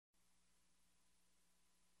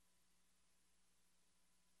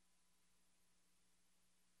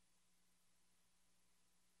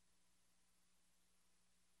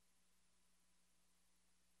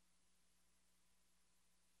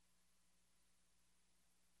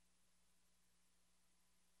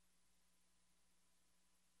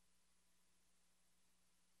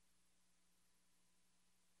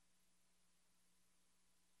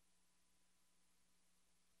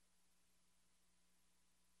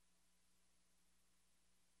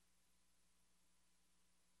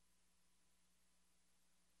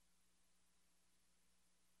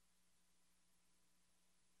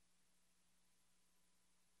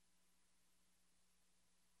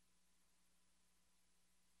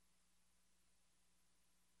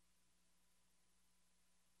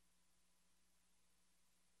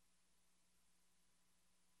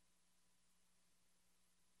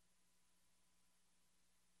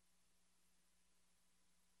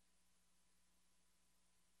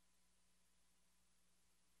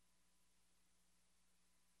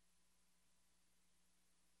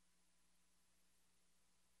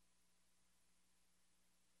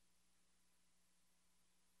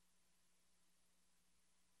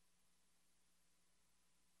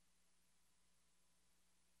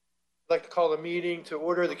I'd like to call the meeting to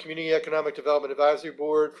order, the Community Economic Development Advisory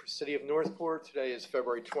Board for City of Northport. Today is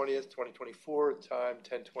February 20th, 2024, time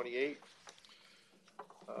 10:28.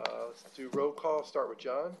 Let's do roll call. Start with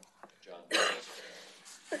John.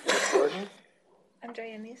 Gordon. I'm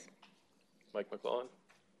Diane Neese. Mike McClellan.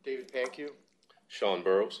 David Pankew. Sean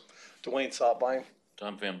Burrows. Dwayne Sopline.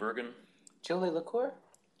 Tom Van Bergen. Julie LaCour.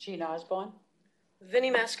 Jean Osborne.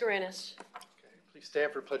 Vinnie Mascarenas. Okay, please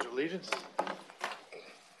stand for Pledge of Allegiance.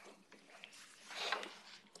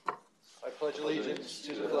 I pledge allegiance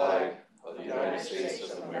to the flag of the United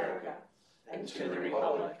States of America and to the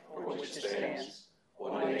republic for which it stands,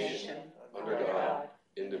 one nation, under God,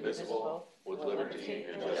 indivisible, with liberty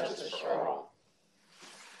and justice for all.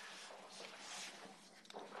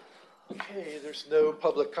 Okay, there's no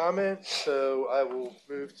public comment, so I will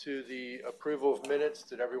move to the approval of minutes.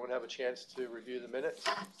 Did everyone have a chance to review the minutes?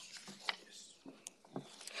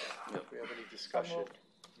 If we have any discussion,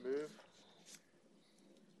 move.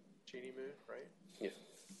 Jeannie move, right? Yeah.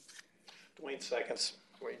 Dwayne seconds.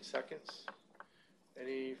 Dwayne seconds.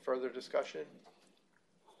 Any further discussion?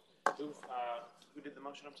 Who did the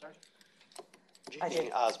motion? I'm sorry. I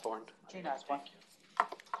did. Osborne. Jean Osborne.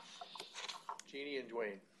 Jeannie and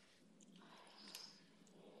Dwayne.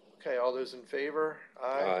 Okay, all those in favor?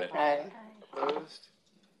 Aye. Aye. Opposed?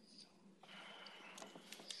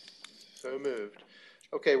 So moved.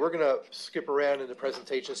 Okay, we're going to skip around in the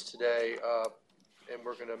presentations today, and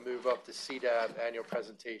we're going to move up the CDAB annual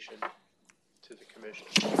presentation to the commission.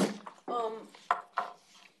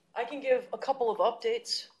 I can give a couple of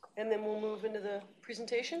updates, and then we'll move into the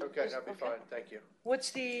presentation. Okay, that'd be fine. Thank you.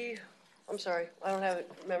 What's I'm sorry, I don't have it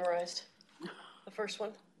memorized. The first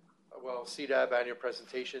one? Well, CDAB annual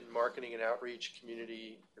presentation, marketing and outreach,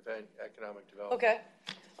 community event, economic development. Okay.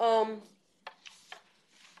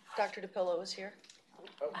 Dr. DePillo is here.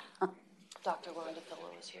 Oh. Dr. Lauren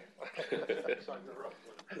DePillo is here.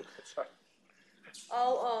 Sorry.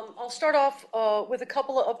 I'll start off with a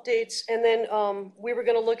couple of updates, and then we were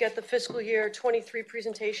going to look at the fiscal year 23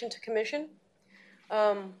 presentation to commission,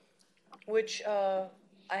 which I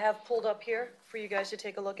have pulled up here for you guys to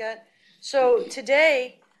take a look at. So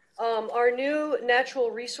today, our new Natural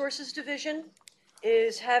Resources Division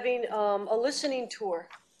is having a listening tour.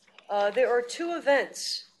 There are two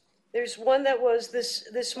events. There's one that was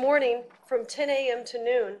this morning from 10 a.m. to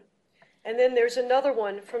noon, and then there's another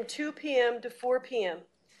one from 2 p.m. to 4 p.m.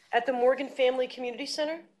 at the Morgan Family Community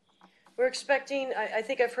Center. We're expecting, I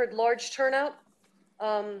think I've heard, large turnout.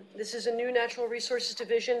 This is a new Natural Resources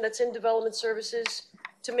Division that's in Development Services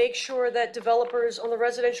to make sure that developers on the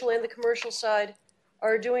residential and the commercial side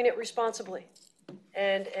are doing it responsibly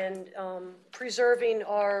and preserving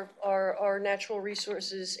our natural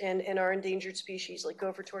resources and our endangered species like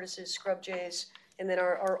gopher tortoises, scrub jays, and then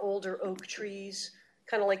our older oak trees,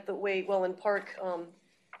 kind of like the way Welland Park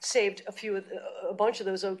saved a bunch of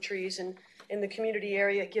those oak trees, and in the community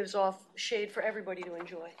area it gives off shade for everybody to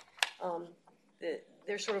enjoy.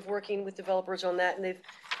 They're sort of working with developers on that, and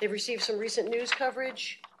they've received some recent news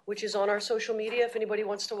coverage, which is on our social media if anybody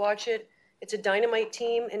wants to watch it. It's a dynamite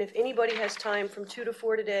team, and if anybody has time from 2 to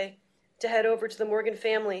 4 today to head over to the Morgan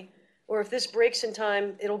Family, or if this breaks in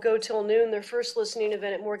time, it'll go till noon, their first listening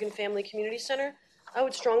event at Morgan Family Community Center. I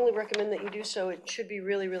would strongly recommend that you do so. It should be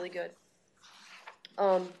really, really good.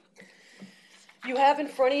 You have in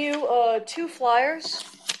front of you two flyers.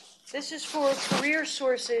 This is for Career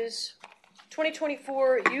Sources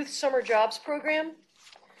 2024 Youth Summer Jobs Program.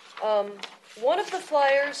 One of the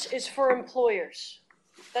flyers is for employers.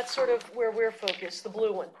 That's sort of where we're focused, the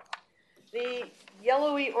blue one. The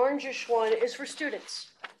yellowy orangish one is for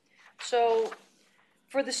students. So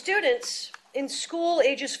for the students in school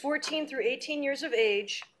ages 14 through 18 years of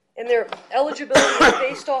age, and their eligibility is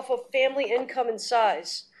based off of family income and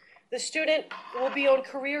size, the student will be on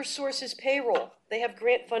Career Sources payroll. They have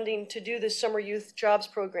grant funding to do this summer youth jobs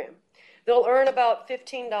program. They'll earn about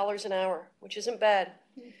 $15 an hour, which isn't bad.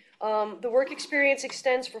 The work experience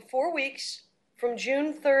extends for 4 weeks, from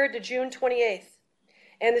June 3rd to June 28th,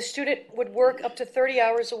 and the student would work up to 30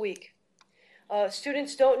 hours a week.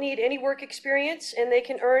 Students don't need any work experience, and they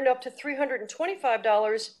can earn up to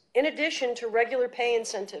 $325 in addition to regular pay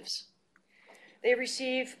incentives. They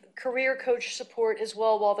receive career coach support as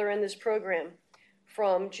well while they're in this program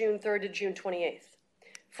from June 3rd to June 28th.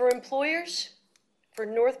 For employers, for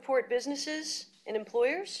Northport businesses and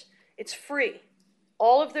employers, it's free.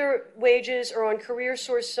 All of their wages are on Career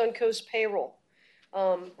Source Suncoast payroll.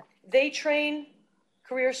 They train,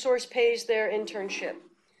 Career Source pays their internship.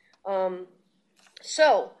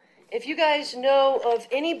 So, if you guys know of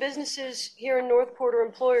any businesses here in Northport or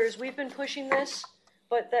employers, we've been pushing this,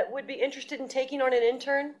 but that would be interested in taking on an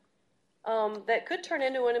intern, that could turn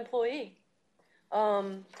into an employee.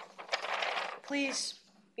 Please,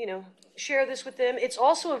 share this with them. It's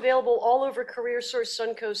also available all over CareerSource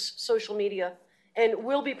Suncoast social media, and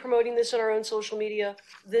we'll be promoting this on our own social media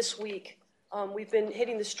this week. We've been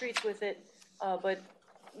hitting the streets with it, but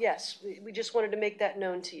yes, we just wanted to make that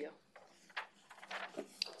known to you.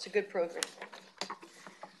 It's a good program.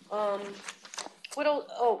 What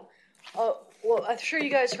else? Well, I'm sure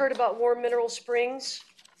you guys heard about Warm Mineral Springs.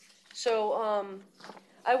 So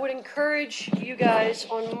I would encourage you guys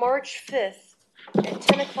on March 5th at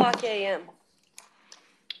 10 o'clock a.m.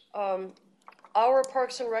 Our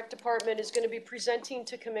Parks and Rec Department is going to be presenting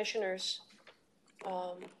to commissioners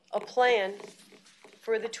a plan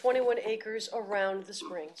for the 21 acres around the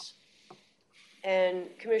springs. And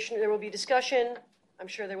there will be discussion. I'm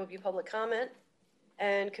sure there will be public comment.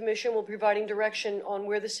 And commission will be providing direction on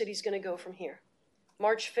where the city's going to go from here.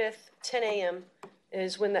 March 5th, 10 a.m.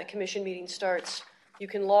 is when that commission meeting starts. You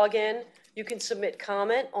can log in, you can submit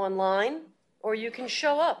comment online, or you can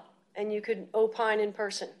show up and you could opine in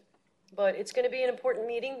person. But it's going to be an important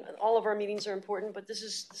meeting. All of our meetings are important, but this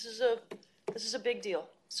is a big deal.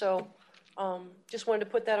 So just wanted to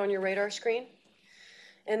put that on your radar screen.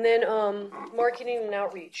 And then marketing and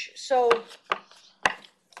outreach. So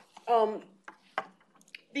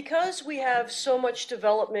because we have so much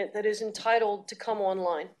development that is entitled to come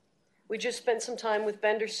online, we just spent some time with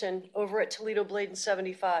Benderson over at Toledo Blade and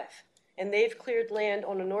 75, and they've cleared land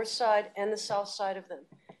on the north side and the south side of them,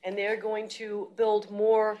 and they're going to build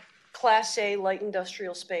more Class A light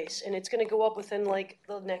industrial space, and it's going to go up within like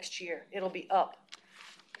the next year. It'll be up.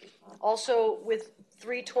 Also with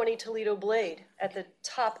 320 Toledo Blade, at the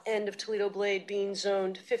top end of Toledo Blade being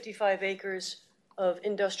zoned 55 acres of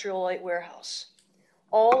industrial light warehouse.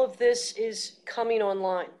 All of this is coming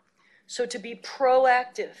online. So to be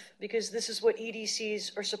proactive, because this is what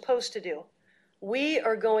EDCs are supposed to do, we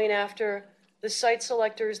are going after the site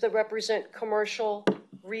selectors that represent commercial,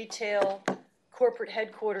 retail, corporate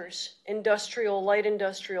headquarters, industrial, light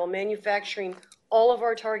industrial, manufacturing, all of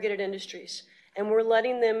our targeted industries. And we're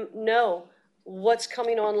letting them know what's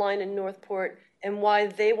coming online in Northport and why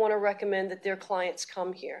they want to recommend that their clients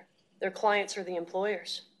come here. Their clients are the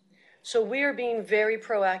employers. So we are being very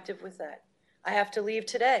proactive with that. I have to leave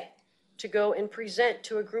today to go and present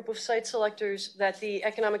to a group of site selectors that the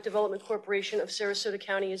Economic Development Corporation of Sarasota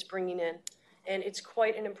County is bringing in. And it's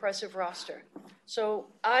quite an impressive roster. So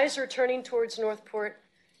eyes are turning towards Northport,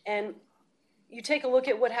 and you take a look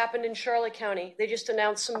at what happened in Charlotte County. They just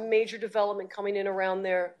announced some major development coming in around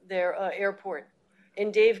their airport.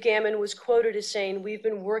 And Dave Gammon was quoted as saying, "We've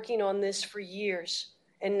been working on this for years,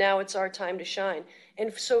 and now it's our time to shine."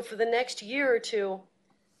 And so for the next year or two,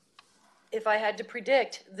 if I had to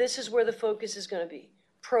predict, this is where the focus is going to be.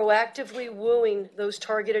 Proactively wooing those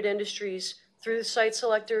targeted industries through the site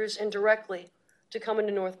selectors and directly to come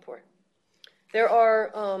into Northport. There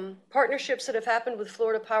are partnerships that have happened with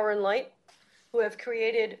Florida Power and Light, who have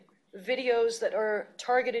created videos that are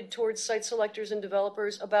targeted towards site selectors and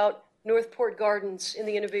developers about Northport Gardens in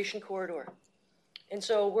the Innovation Corridor. And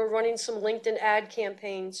so we're running some LinkedIn ad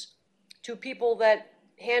campaigns to people that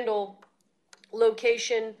handle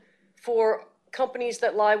location for companies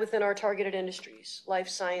that lie within our targeted industries: life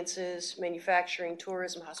sciences, manufacturing,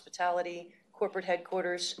 tourism, hospitality, corporate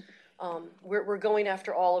headquarters. We're going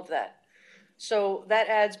after all of that. So that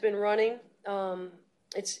ad's been running.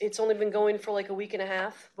 It's only been going for like a week and a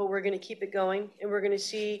half, but we're going to keep it going, and we're going to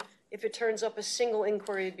see if it turns up a single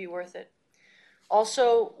inquiry, it'd be worth it.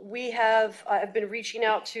 Also, I've been reaching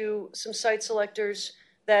out to some site selectors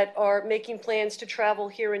that are making plans to travel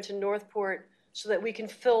here into Northport so that we can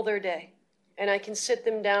fill their day. And I can sit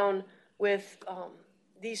them down with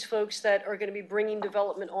these folks that are going to be bringing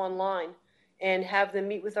development online and have them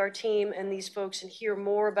meet with our team and these folks and hear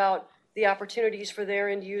more about the opportunities for their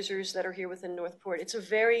end users that are here within Northport. It's a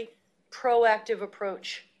very proactive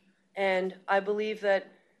approach. And I believe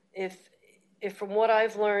that if from what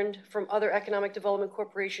I've learned from other economic development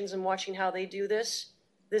corporations and watching how they do this,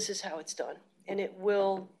 this is how it's done. And it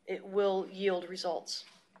will yield results.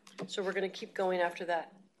 So we're going to keep going after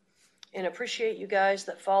that. And appreciate you guys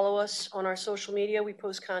that follow us on our social media. We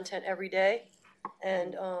post content every day,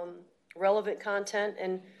 and relevant content,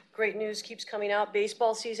 and great news keeps coming out.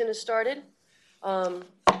 Baseball season has started.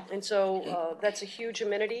 And so that's a huge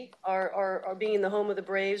amenity. Our being the home of the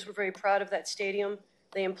Braves, we're very proud of that stadium.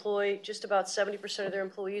 They employ just about 70% of their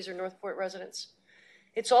employees are Northport residents.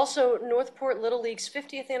 It's also Northport Little League's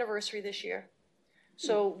 50th anniversary this year.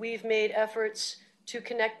 So we've made efforts to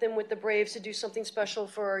connect them with the Braves to do something special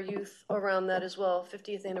for our youth around that as well.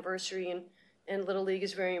 50th anniversary, and Little League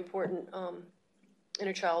is very important in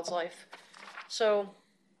a child's life. So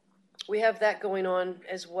we have that going on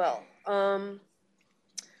as well.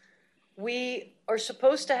 We are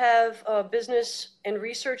supposed to have a business and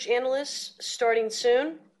research analyst starting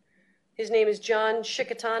soon. His name is John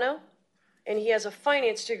Chicatano, and he has a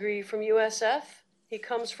finance degree from USF. He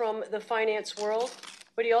comes from the finance world,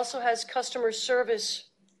 but he also has customer service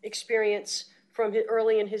experience from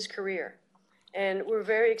early in his career. And we're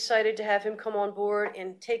very excited to have him come on board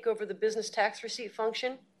and take over the business tax receipt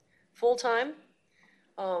function full-time.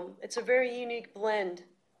 It's a very unique blend,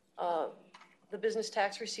 the business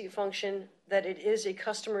tax receipt function, that it is a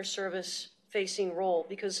customer service facing role,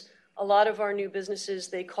 because a lot of our new businesses,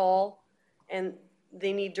 they call and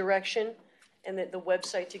they need direction and the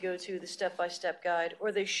website to go to, the step-by-step guide,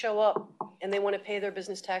 or they show up and they want to pay their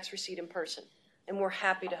business tax receipt in person, and we're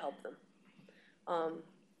happy to help them.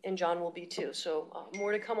 And John will be too, so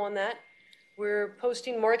more to come on that. We're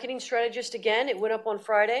posting marketing strategist again. It went up on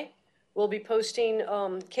Friday. We'll be posting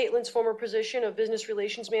Caitlin's former position of business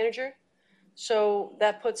relations manager. So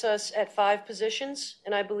that puts us at 5 positions,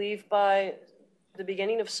 and I believe by the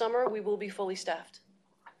beginning of summer, we will be fully staffed.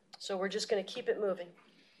 So we're just going to keep it moving.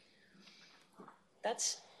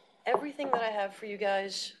 That's everything that I have for you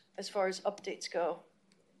guys as far as updates go.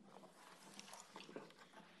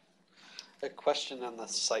 A question on the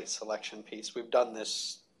site selection piece. We've done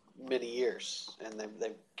this many years, and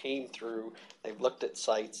they've came through, they've looked at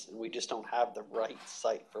sites, and we just don't have the right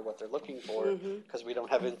site for what they're looking for because we don't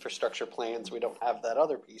have infrastructure plans, we don't have that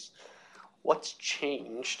other piece. What's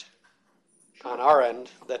changed on our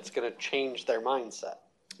end that's going to change their mindset?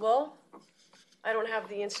 Well, I don't have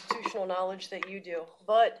the institutional knowledge that you do,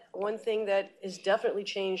 but one thing that is definitely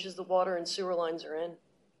changed is the water and sewer lines are in.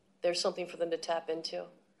 There's something for them to tap into.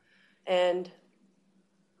 And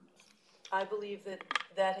I believe that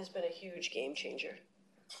that has been a huge game changer.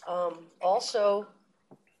 Also,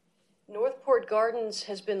 Northport Gardens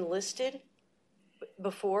has been listed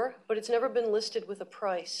before, but it's never been listed with a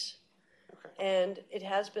price. Okay. And it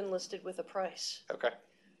has been listed with a price. Okay.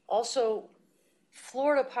 Also,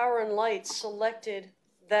 Florida Power and Light selected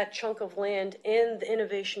that chunk of land in the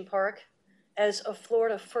Innovation Park as a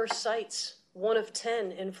Florida First Sites, one of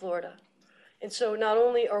 10 in Florida. And so not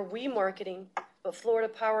only are we marketing, but Florida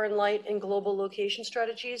Power and Light and Global Location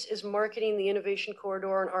Strategies is marketing the Innovation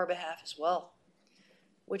Corridor on our behalf as well,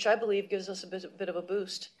 which I believe gives us a bit of a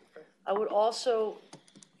boost. I would also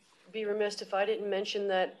be remiss if I didn't mention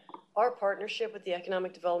that our partnership with the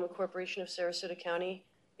Economic Development Corporation of Sarasota County,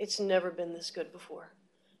 it's never been this good before.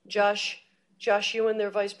 Josh Ewan,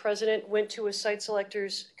 their vice president, went to a site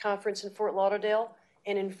selectors conference in Fort Lauderdale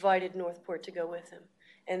and invited Northport to go with him.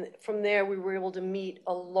 And from there, we were able to meet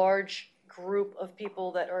a large group of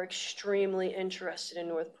people that are extremely interested in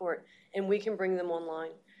Northport, and we can bring them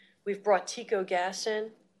online. We've brought Tico Gas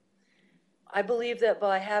in. I believe that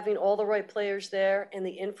by having all the right players there and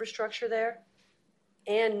the infrastructure there,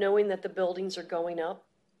 and knowing that the buildings are going up,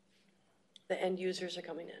 the end users are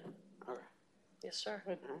coming in. All right. Yes, sir.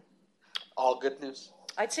 All good news.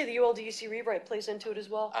 I'd say the ULDEC rewrite plays into it as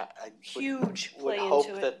well. I Huge would play hope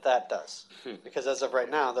into it. that does, because as of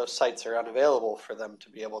right now, those sites are unavailable for them to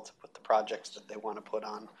be able to put the projects that they want to put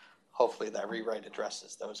on. Hopefully that rewrite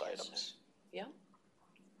addresses those items. Yeah.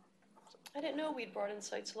 I didn't know we'd brought in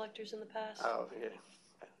site selectors in the past. Oh, yeah.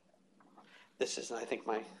 This is, I think,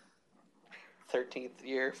 my 13th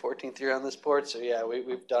year, 14th year on this board, so yeah,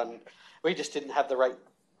 we just didn't have the right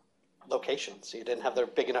locations. You didn't have the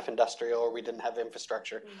big enough industrial, or we didn't have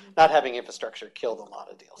infrastructure. Not having infrastructure killed a lot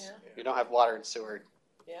of deals. Yeah. You don't have water and sewer,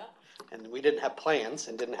 Yeah. and we didn't have plans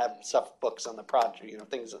and didn't have stuff books on the project,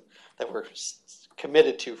 things that were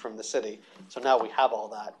committed to from the city. So now we have all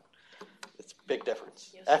that. It's a big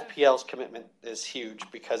difference. Yes, sir. FPL's commitment is huge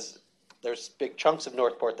because there's big chunks of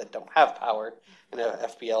Northport that don't have power, and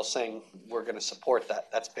FPL saying we're going to support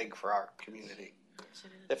that. That's big for our community. Yes, it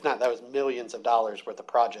is. If not, that was millions of dollars worth of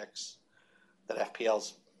projects that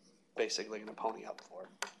FPL's basically going to pony up for.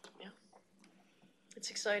 It's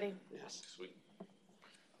exciting. Yes. Sweet.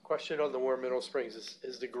 Question on the Warm Middle Springs,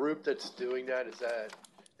 is the group that's doing that, is that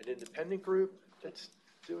an independent group that's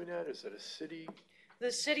doing that? Is it a city?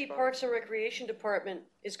 The City Parks and Recreation Department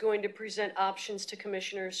is going to present options to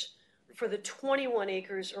commissioners for the 21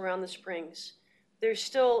 acres around the springs. There's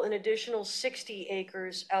still an additional 60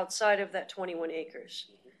 acres outside of that 21 acres.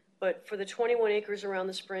 But for the 21 acres around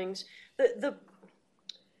the springs, the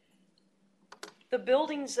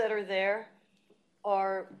buildings that are there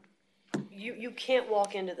are, you can't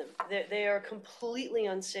walk into them. They are completely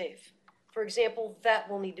unsafe. For example, that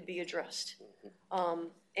will need to be addressed.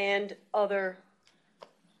 And other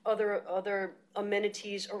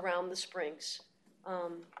amenities around the springs.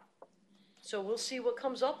 So we'll see what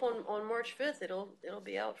comes up on March 5th. It'll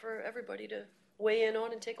be out for everybody to weigh in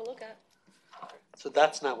on and take a look at. So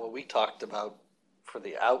that's not what we talked about for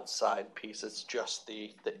the outside piece, it's just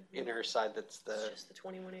the inner side It's just the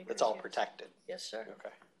 21 acres. that's all yes. protected. Yes, sir.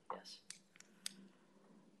 Okay. Yes.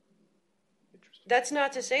 That's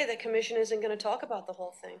not to say that commission isn't gonna talk about the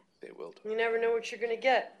whole thing. They will. You never know what you're gonna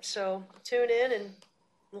get, so tune in and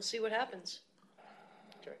we'll see what happens.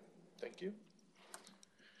 Okay, thank you.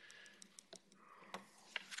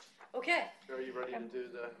 Okay, Are you ready to do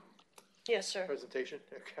the yes, sir. presentation?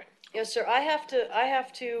 Okay. Yes, sir.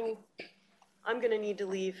 I'm gonna need to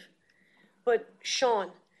leave. But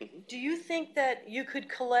Sean, do you think that you could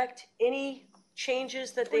collect any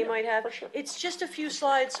changes that they might have? for sure. It's just a few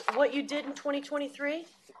slides, what you did in 2023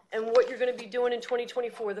 and what you're gonna be doing in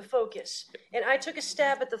 2024, the focus. And I took a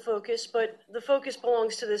stab at the focus, but the focus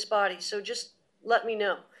belongs to this body, so just let me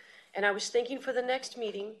know. And I was thinking for the next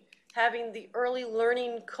meeting, having the Early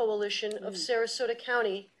Learning Coalition of Sarasota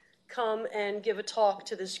County come and give a talk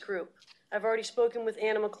to this group. I've already spoken with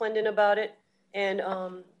Anna McClendon about it, and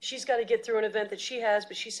she's got to get through an event that she has,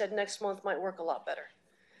 but she said next month might work a lot better.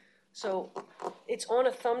 So it's on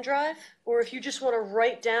a thumb drive, or if you just want to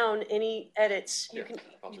write down any edits, Yeah, you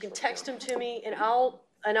I'll can just write text them to me, and I'll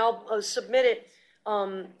submit it.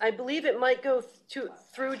 I believe it might go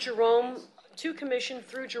through Jerome, to commission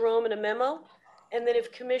through Jerome in a memo, and then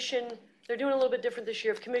if commission, they're doing a little bit different this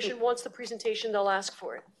year. If commission wants the presentation, they'll ask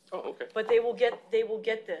for it. Oh, okay, But they will get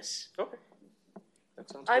this. okay. That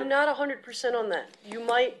sounds I'm good. not 100% on that.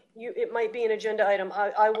 It might be an agenda item.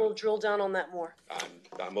 I will drill down on that more.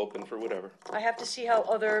 I'm open for whatever. I have to see how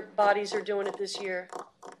other bodies are doing it this year.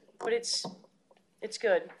 But it's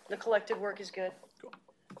good. The collective work is good. Cool.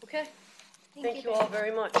 Okay? Thank you all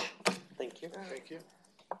very much. Thank you. Thank you.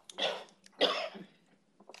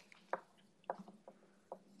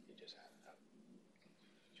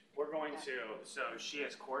 We're going to, so she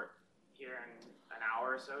has court here in an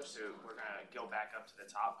hour or so we're gonna go back up to the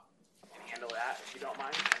top and handle that, if you don't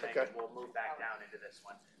mind, and then Okay. we'll move back down into this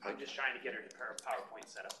one. I'm just trying to get her PowerPoint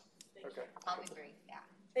set up. Okay. I'll be brief, yeah.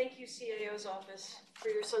 Thank you, CAO's office, for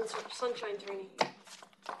your sunshine training.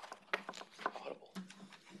 Audible.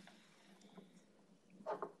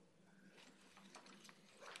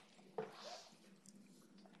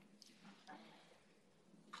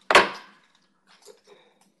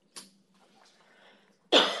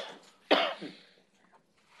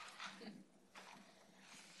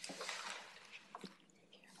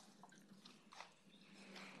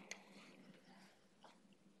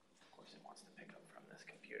 Of course, it wants to pick up from this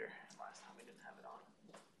computer. Last time we didn't have it on.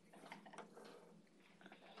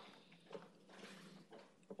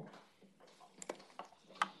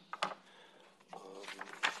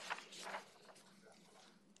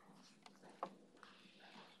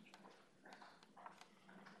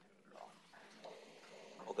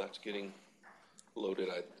 While that's getting loaded,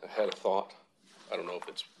 I had a thought. I don't know if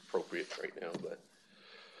it's appropriate right now, but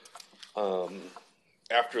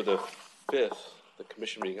after the 5th, the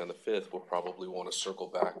commission meeting on the 5th, we'll probably want to circle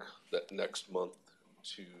back that next month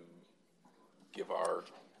to give our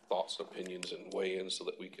thoughts and opinions and weigh in so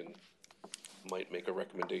that we might make a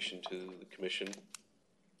recommendation to the commission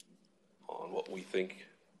on what we think,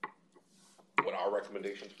 what our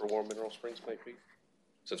recommendations for Warm Mineral Springs might be.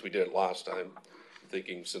 Since we did it last time, I'm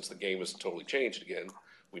thinking since the game has totally changed again,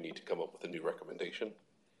 we need to come up with a new recommendation.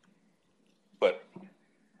 But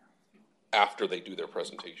after they do their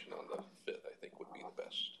presentation on the 5th, I think would be the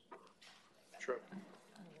best. True.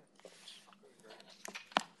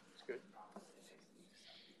 That's good.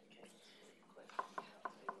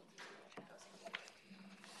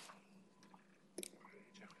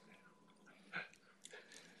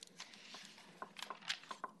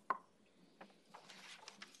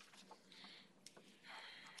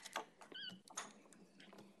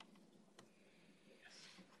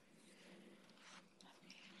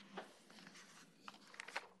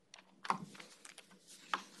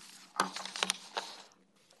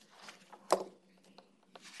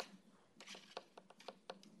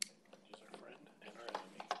 She's our friend and our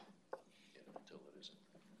enemy. Until it isn't.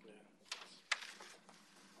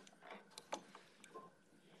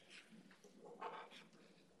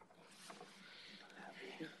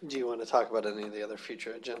 Do you want to talk about any of the other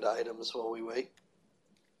future agenda items while we wait?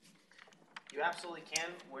 You absolutely can.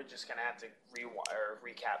 We're just gonna have to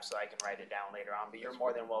recap so I can write it down later on, but you're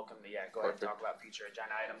more than welcome to, go ahead and Perfect. talk about future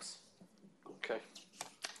agenda items. Okay.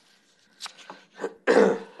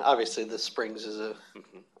 Obviously, the Springs is a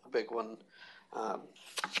big one.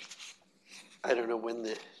 I don't know when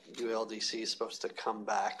the ULDC is supposed to come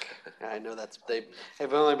back. I know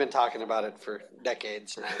they've only been talking about it for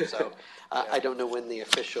decades now, so I don't know when the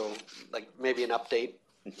official, like maybe an update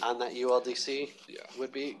on that ULDC Yeah.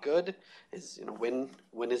 would be good. When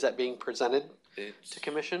is that being presented It's to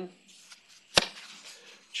commission?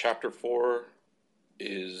 Chapter 4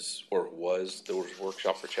 is, or was, there was a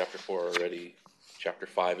workshop for Chapter 4 already. Chapter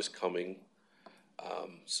 5 is coming.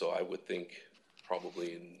 So I would think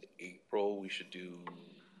probably in April we should do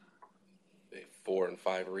a 4 and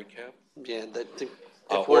 5 recap. Yeah, if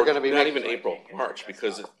Or we're going to be not making, even April, March,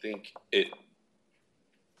 because I think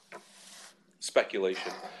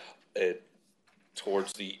speculation.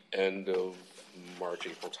 Towards the end of March,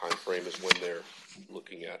 April timeframe is when they're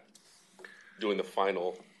looking at doing the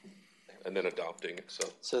final and then adopting it.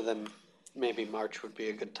 So then maybe March would be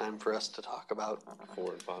a good time for us to talk about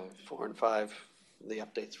 4 and 5. 4 and 5, the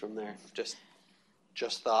updates from there.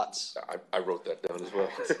 Just thoughts. I wrote that down as well.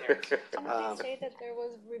 Didn't they say that there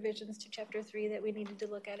was revisions to chapter 3 that we needed to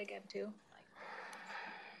look at again too?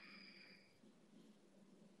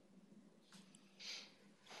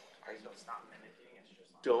 So it's not mimicking, it's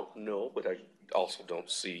just. Don't know, but I also don't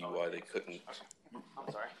see why they couldn't I'm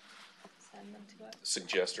sorry. Send them to us.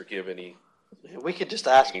 suggest or give any. Yeah, we could just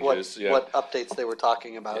ask Changes, yeah. what updates they were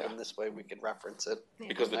talking about, Yeah. and this way we could reference it.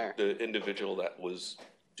 Because from there. the individual that was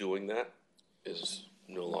doing that is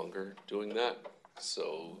no longer doing that,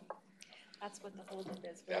 so That's what the holdup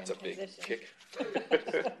is. We're that's a in big transition.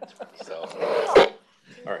 kick. So,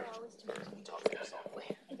 all right.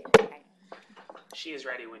 She is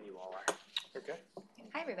ready when you all are. Okay.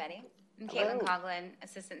 Hi, everybody. I'm Hello. Caitlin Coughlin,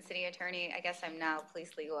 Assistant City Attorney. I guess I'm now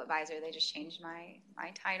Police Legal Advisor. They just changed my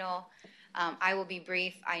title. I will be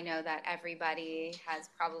brief. I know that everybody has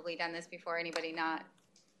probably done this before. Anybody not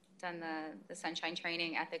done the Sunshine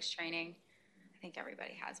training, ethics training? I think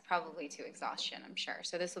everybody has, probably to exhaustion, I'm sure.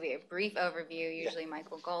 So this will be a brief overview. Usually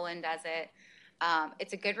Michael Golan does it.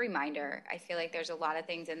 It's a good reminder. I feel like there's a lot of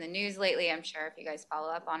things in the news lately. I'm sure if you guys follow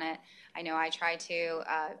up on it, I know I try to,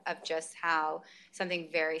 of just how something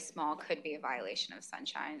very small could be a violation of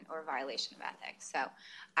Sunshine or a violation of ethics. So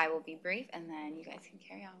I will be brief, and then you guys can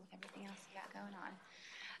carry on with everything else you got going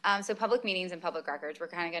on. So public meetings and public records, we're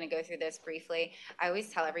kind of going to go through this briefly. I always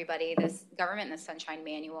tell everybody this Government in the Sunshine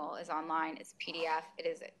Manual is online. It's PDF.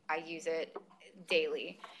 I use it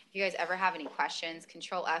daily. If you guys ever have any questions,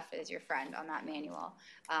 Control F is your friend on that manual.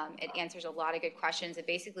 It answers a lot of good questions. It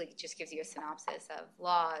basically just gives you a synopsis of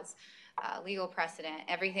laws, legal precedent,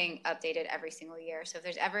 everything updated every single year. So if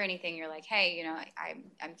there's ever anything you're like, hey,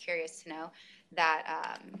 I'm curious to know,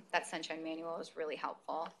 that Sunshine Manual is really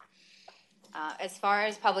helpful. As far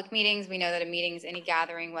as public meetings, we know that a meeting is any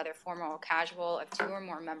gathering, whether formal or casual, of 2 or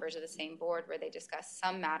more members of the same board where they discuss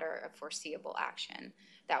some matter of foreseeable action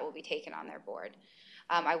that will be taken on their board.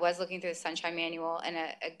 I was looking through the Sunshine Manual, and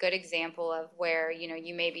a good example of where,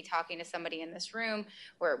 you may be talking to somebody in this room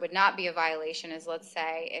where it would not be a violation is, let's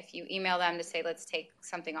say, if you email them to say, let's take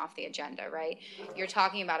something off the agenda, right? You're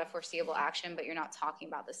talking about a foreseeable action, but you're not talking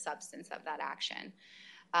about the substance of that action.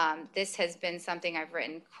 This has been something I've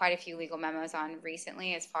written quite a few legal memos on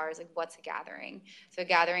recently as far as like what's a gathering. So a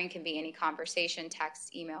gathering can be any conversation,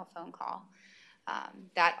 text, email, phone call.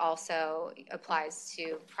 That also applies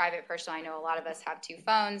to private personal. I know a lot of us have 2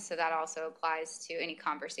 phones, so that also applies to any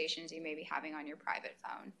conversations you may be having on your private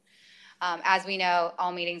phone. As we know,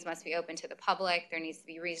 all meetings must be open to the public. There needs to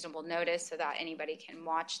be reasonable notice so that anybody can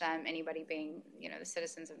watch them, anybody being, the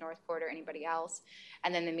citizens of Northport or anybody else.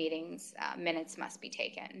 And then the meetings minutes must be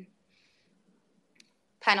taken.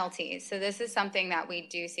 Penalties. So this is something that we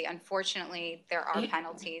do see. Unfortunately, there are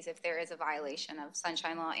penalties if there is a violation of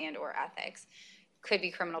Sunshine Law and or ethics. Could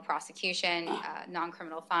be criminal prosecution,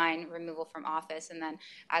 non-criminal fine, removal from office, and then,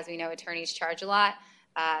 as we know, attorneys charge a lot.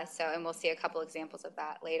 And we'll see a couple examples of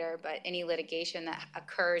that later, but any litigation that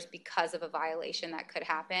occurs because of a violation that could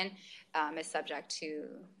happen is subject to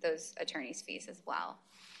those attorney's fees as well.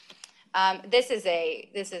 This is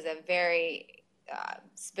a very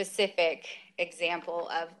specific example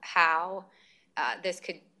of how this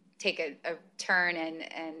could take a turn,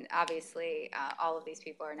 and obviously all of these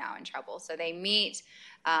people are now in trouble. So they meet,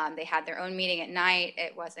 they had their own meeting at night.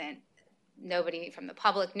 Nobody from the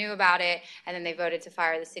public knew about it, and then they voted to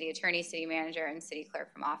fire the city attorney, city manager, and city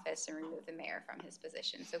clerk from office and remove the mayor from his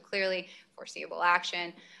position. So clearly foreseeable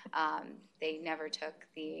action. They never took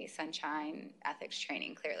the Sunshine ethics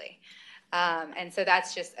training, clearly. And so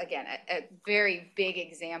that's just, again, a very big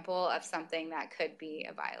example of something that could be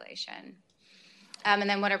a violation. And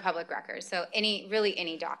then what are public records? So really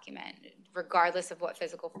any document, regardless of what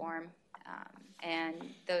physical form. And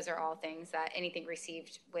those are all things that anything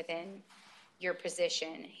received within your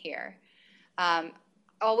position here.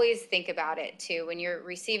 Always think about it too. When you're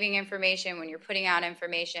receiving information, when you're putting out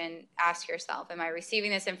information, ask yourself, am I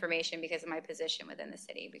receiving this information because of my position within the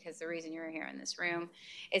city? Because the reason you're here in this room,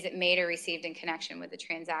 is it made or received in connection with the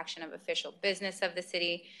transaction of official business of the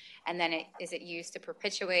city? And then is it used to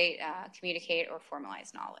perpetuate, communicate, or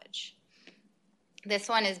formalize knowledge? This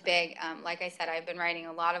one is big. Like I said, I've been writing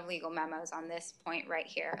a lot of legal memos on this point right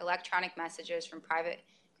here. Electronic messages from private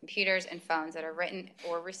computers and phones that are written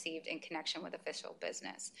or received in connection with official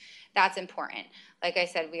business. That's important. Like I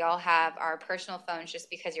said, we all have our personal phones. Just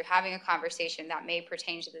because you're having a conversation that may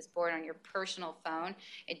pertain to this board on your personal phone,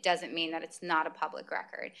 it doesn't mean that it's not a public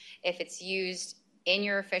record. If it's used in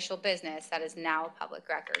your official business, that is now a public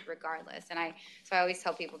record regardless. And so I always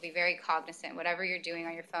tell people, be very cognizant, whatever you're doing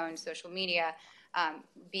on your phone, social media,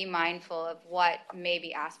 be mindful of what may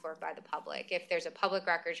be asked for by the public. If there's a public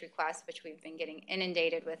records request, which we've been getting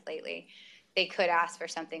inundated with lately, they could ask for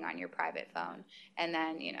something on your private phone, and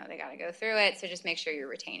then they got to go through it. So just make sure you're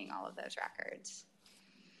retaining all of those records.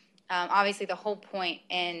 Obviously, the whole point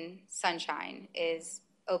in Sunshine is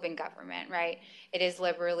open government, right? It is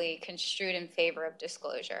liberally construed in favor of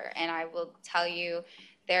disclosure, and I will tell you,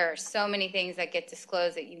 there are so many things that get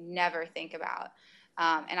disclosed that you never think about.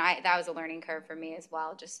 And that was a learning curve for me as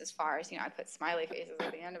well, just as far as, I put smiley faces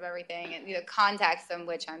at the end of everything and the context in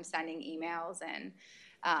which I'm sending emails. And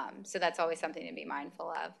so that's always something to be mindful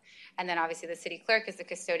of. And then obviously the city clerk is the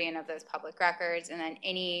custodian of those public records. And then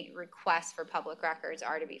any requests for public records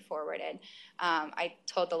are to be forwarded. I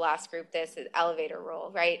told the last group this is elevator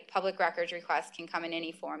rule, right? Public records requests can come in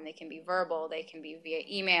any form. They can be verbal. They can be via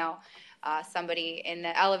email. Somebody in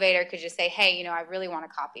the elevator could just say, hey, I really want a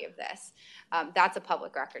copy of this. That's a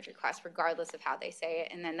public records request, regardless of how they say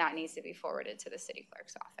it, and then that needs to be forwarded to the city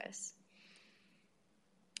clerk's office.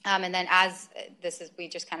 And then we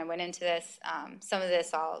just kind of went into this. Some of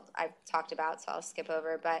this I've talked about, so I'll skip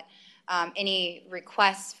over, but any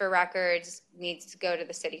requests for records needs to go to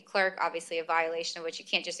the city clerk, obviously a violation of which you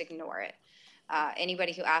can't just ignore it.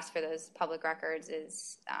 Anybody who asks for those public records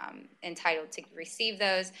is entitled to receive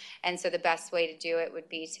those, and so the best way to do it would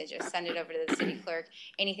be to just send it over to the city clerk.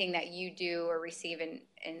 Anything that you do or receive in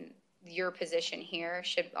your position here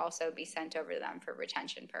should also be sent over to them for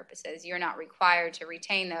retention purposes. You're not required to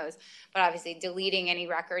retain those, but obviously deleting any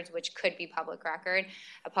records, which could be public record,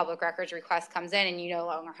 a public records request comes in and you no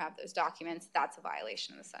longer have those documents, that's a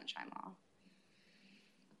violation of the Sunshine Law.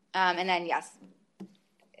 And then, yes,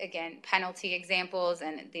 again, penalty examples,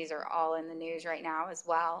 and these are all in the news right now as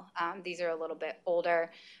well. These are a little bit older,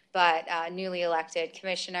 but newly elected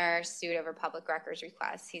commissioner sued over public records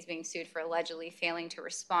requests. He's being sued for allegedly failing to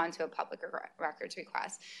respond to a public records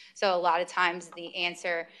request. So a lot of times the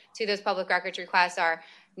answer to those public records requests are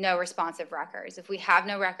no responsive records. If we have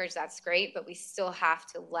no records, that's great, but we still have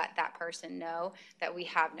to let that person know that we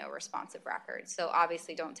have no responsive records. So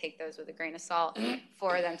obviously don't take those with a grain of salt.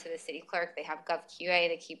 Forward them to the city clerk. They have GovQA.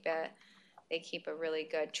 They keep a really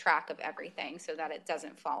good track of everything so that it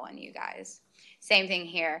doesn't fall on you guys. Same thing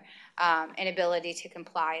here. Inability to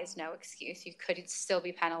comply is no excuse. You could still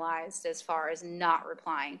be penalized as far as not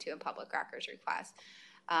replying to a public records request.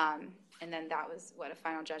 And then that was a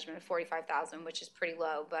final judgment of $45,000, which is pretty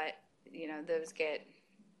low, but those get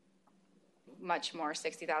much more,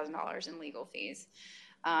 $60,000 in legal fees.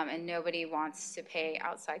 And nobody wants to pay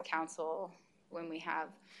outside counsel when we have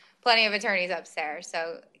plenty of attorneys upstairs.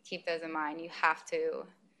 So keep those in mind. You have to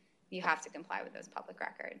comply with those public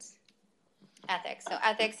records. Ethics. So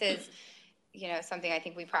ethics is something I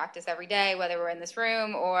think we practice every day, whether we're in this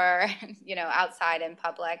room or, outside in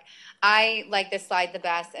public. I like this slide the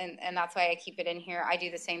best, and that's why I keep it in here. I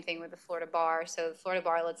do the same thing with the Florida Bar. So the Florida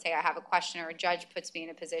Bar, let's say I have a question or a judge puts me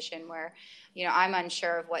in a position where, I'm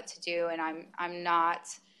unsure of what to do, and I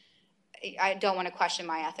don't want to question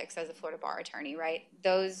my ethics as a Florida Bar attorney, right?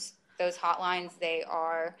 Those hotlines, they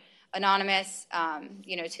are anonymous,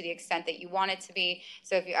 to the extent that you want it to be.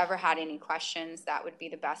 So if you ever had any questions, that would be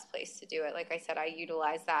the best place to do it. Like I said, I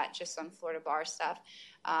utilize that just on Florida Bar stuff,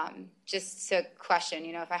 just to question,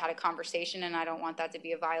 if I had a conversation and I don't want that to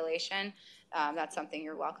be a violation, that's something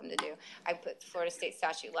you're welcome to do. I put the Florida State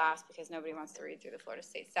Statute last because nobody wants to read through the Florida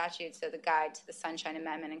State Statute, so the guide to the Sunshine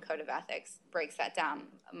Amendment and Code of Ethics breaks that down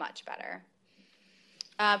much better.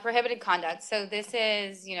 Prohibited conduct. So this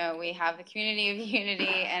is, we have the community of unity,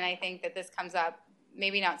 and I think that this comes up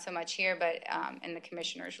maybe not so much here, but in the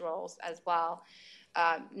commissioner's roles as well.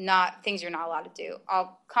 not things you're not allowed to do.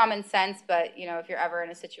 All common sense, but if you're ever in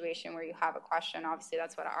a situation where you have a question, obviously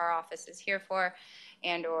that's what our office is here for,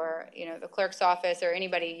 and or the clerk's office or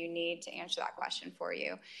anybody you need to answer that question for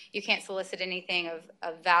you. You can't solicit anything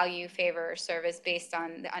of value, favor, or service based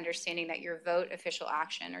on the understanding that your vote, official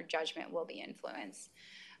action, or judgment will be influenced.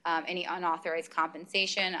 Any unauthorized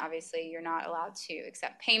compensation, obviously you're not allowed to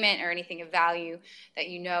accept payment or anything of value that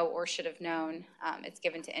you know or should have known. It's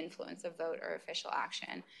given to influence a vote or official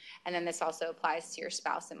action. And then this also applies to your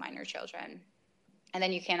spouse and minor children. And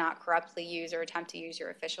then you cannot corruptly use or attempt to use your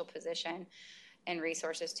official position and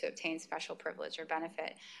resources to obtain special privilege or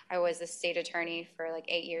benefit. I was the state attorney for like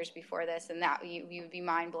 8 years before this, and that you would be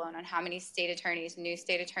mind blown on how many new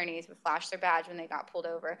state attorneys would flash their badge when they got pulled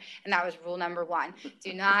over. And that was rule number 1.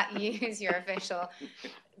 Do not use your official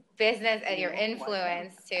business and your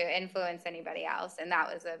influence to influence anybody else. And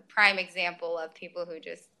that was a prime example of people who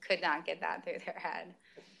just could not get that through their head.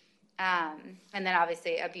 And then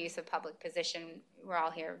obviously abuse of public position. We're all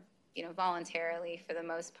here voluntarily for the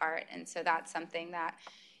most part. And so that's something that,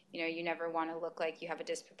 you never want to look like you have a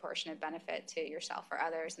disproportionate benefit to yourself or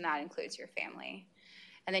others, and that includes your family.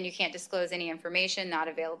 And then you can't disclose any information not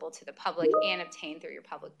available to the public and obtained through your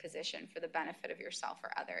public position for the benefit of yourself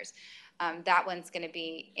or others. That one's going to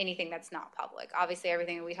be anything that's not public. Obviously,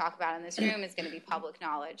 everything that we talk about in this room is going to be public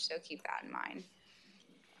knowledge, so keep that in mind.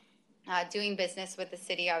 Doing business with the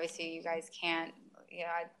city, obviously you guys can't,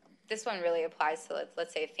 this one really applies to,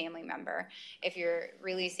 let's say, a family member. If you're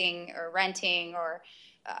releasing or renting or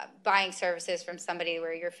buying services from somebody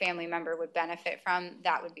where your family member would benefit from,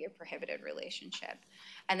 that would be a prohibited relationship.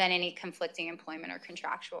 And then any conflicting employment or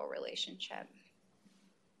contractual relationship.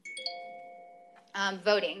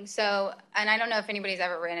 Voting. So, and I don't know if anybody's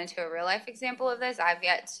ever ran into a real life example of this. I've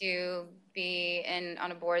yet to be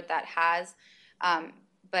on a board that has,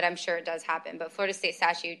 but I'm sure it does happen. But Florida state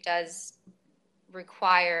statute does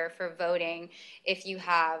require for voting if you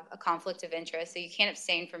have a conflict of interest. So you can't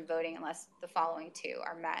abstain from voting unless the following 2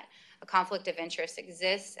 are met. A conflict of interest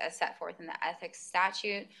exists as set forth in the ethics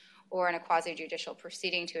statute or in a quasi-judicial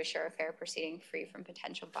proceeding to assure a fair proceeding free from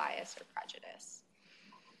potential bias or prejudice.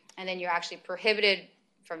 And then you're actually prohibited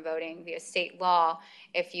from voting via state law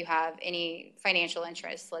if you have any financial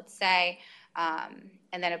interests, let's say,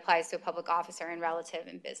 and then applies to a public officer and relative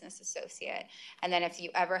and business associate. And then if you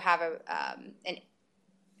ever have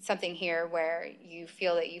something here where you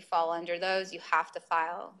feel that you fall under those, you have to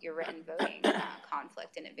file your written voting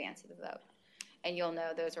conflict in advance of the vote. And you'll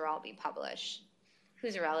know those will all be published.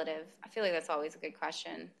 Who's a relative? I feel like that's always a good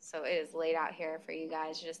question. So it is laid out here for you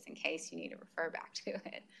guys just in case you need to refer back to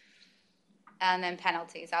it. And then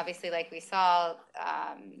penalties. Obviously, like we saw,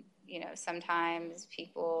 sometimes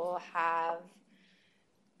people have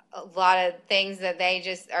a lot of things that they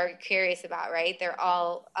just are curious about, right? They're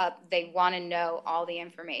all up. They want to know all the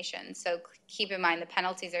information. So keep in mind the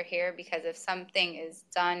penalties are here because if something is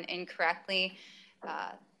done incorrectly,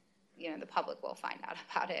 the public will find out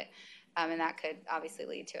about it. And that could obviously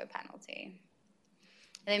lead to a penalty.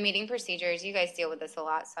 And then meeting procedures, you guys deal with this a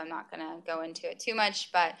lot, so I'm not going to go into it too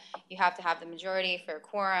much, but you have to have the majority for a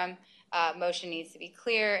quorum. Motion needs to be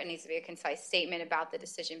clear. It needs to be a concise statement about the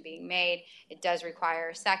decision being made. It does require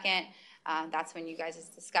a second. That's when you guys'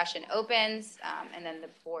 discussion opens, and then the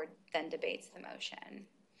board then debates the motion.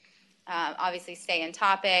 Obviously, stay in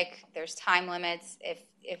topic. There's time limits.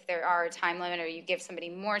 If there are a time limit or you give somebody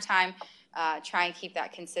more time, try and keep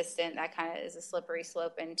that consistent. That kind of is a slippery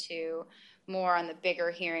slope into more on the bigger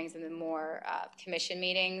hearings and the more commission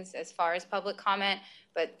meetings as far as public comment,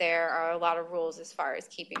 but there are a lot of rules as far as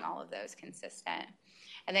keeping all of those consistent.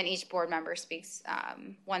 And then each board member speaks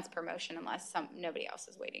once per motion unless nobody else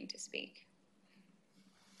is waiting to speak.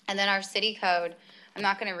 And then our city code, I'm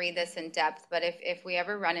not going to read this in depth, but if we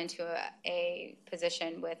ever run into a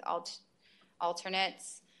position with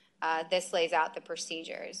alternates, this lays out the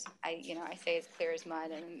procedures. I say it's clear as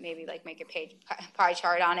mud and maybe make a pie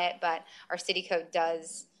chart on it, but our city code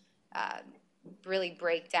does really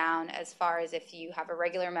break down as far as if you have a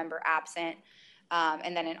regular member absent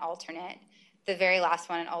and then an alternate. The very last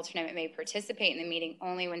one, an alternate may participate in the meeting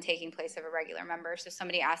only when taking place of a regular member. So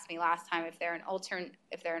somebody asked me last time if they're an alternate,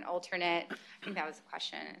 I think that was the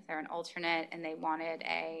question, if they're an alternate and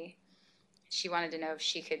she wanted to know if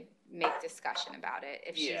she could make discussion about it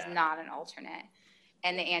if she's not an alternate.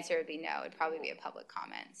 And the answer would be no. It'd probably be a public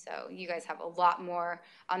comment. So you guys have a lot more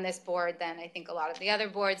on this board than I think a lot of the other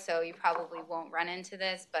boards, so you probably won't run into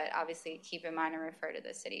this, but obviously keep in mind and refer to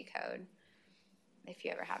the city code if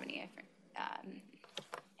you ever have any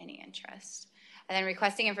interest. and then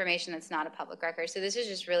requesting information that's not a public record. So this is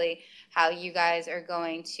just really how you guys are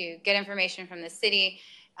going to get information from the city.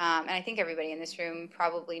 And I think everybody in this room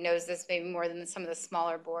probably knows this maybe more than some of the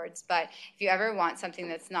smaller boards. But if you ever want something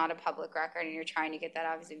that's not a public record and you're trying to get that,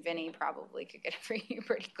 obviously Vinny probably could get it for you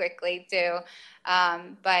pretty quickly too.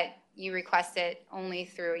 But you request it only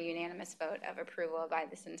through a unanimous vote of approval by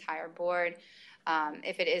this entire board.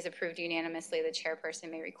 If it is approved unanimously, the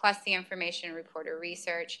chairperson may request the information, report, or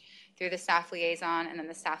research through the staff liaison, and then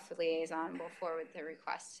the staff liaison will forward the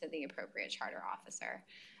request to the appropriate charter officer.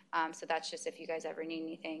 So that's just if you guys ever need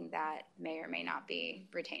anything that may or may not be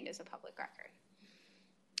retained as a public record.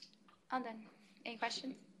 All done. Any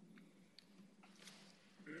questions?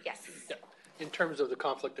 Yes. Yeah. In terms of the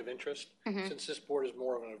conflict of interest, Mhm. since this board is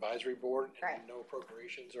more of an advisory board and Right. no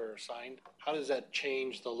appropriations are assigned, how does that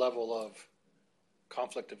change the level of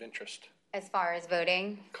conflict of interest? As far as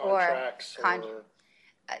voting Contracts or or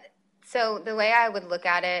so the way I would look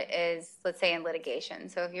at it is, let's say in litigation.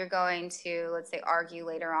 So if you're going to, let's say, argue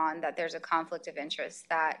later on that there's a conflict of interest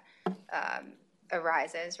that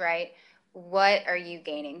arises, right? What are you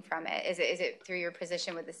gaining from it? Is it through your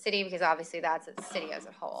position with the city? Because obviously that's the city as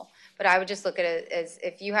a whole. But I would just look at it as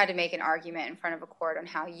if you had to make an argument in front of a court on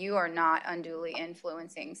how you are not unduly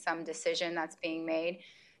influencing some decision that's being made.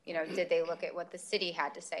 You know, did they look at what the city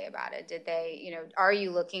had to say about it? Did they, you know, are you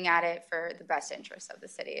looking at it for the best interest of the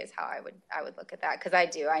city is how I would look at that. Because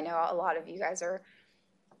I know a lot of you guys are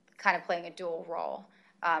kind of playing a dual role.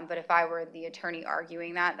 But if I were the attorney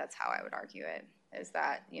arguing that, that's how I would argue it, is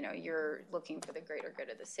that, you know, you're looking for the greater good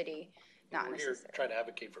of the city, not we're here necessarily. trying to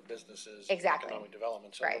advocate for businesses, Exactly. economic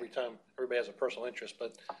development. So Right. every time everybody has a personal interest,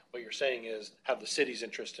 but what you're saying is have the city's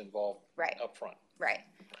interest involved Right. up front. Right.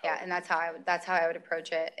 Yeah, and that's how I would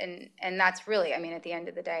approach it. And that's really, I mean, at the end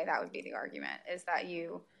of the day, that would be the argument, is that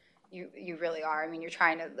you really are. I mean, you're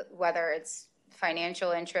trying to, whether it's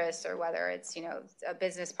financial interest or whether it's, you know, a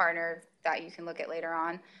business partner that you can look at later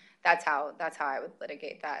on, that's how I would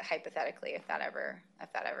litigate that hypothetically if that ever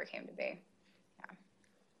came to be. Yeah.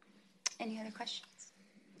 Any other questions?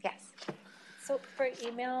 Yes. So for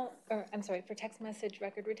email, or I'm sorry, for text message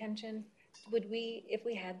record retention, would we, if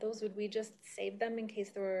we had those, would we just save them in case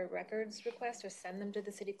there were records requests or send them to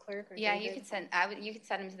the city clerk? Or Yeah, David? you could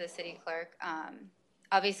send them to the city clerk.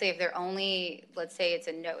 Obviously, if they're only, let's say it's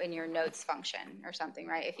a note in your notes function or something,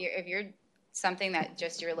 right? If you're something that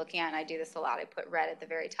just you're looking at, and I do this a lot, I put red at the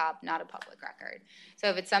very top, not a public record. So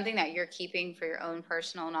if it's something that you're keeping for your own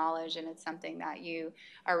personal knowledge and it's something that you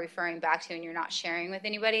are referring back to and you're not sharing with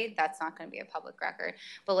anybody, that's not going to be a public record.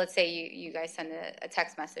 But let's say you guys send a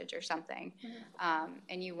text message or something,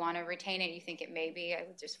 and you want to retain it, you think it may be, I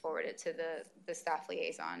would just forward it to the staff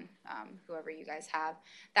liaison, whoever you guys have.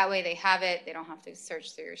 That way they have it, they don't have to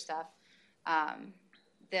search through your stuff.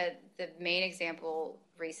 The main example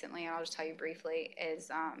recently, and I'll just tell you briefly,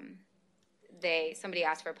 is somebody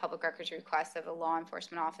asked for a public records request of a law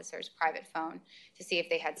enforcement officer's private phone to see if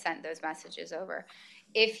they had sent those messages over.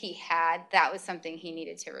 If he had, that was something he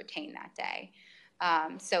needed to retain that day.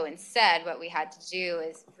 So instead, what we had to do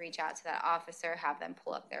is reach out to that officer, have them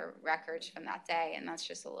pull up their records from that day, and that's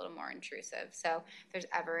just a little more intrusive. So if there's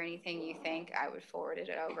ever anything you think, I would forward it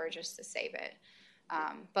over just to save it.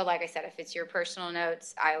 But like I said, if it's your personal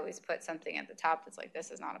notes, I always put something at the top that's like, this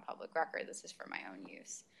is not a public record, this is for my own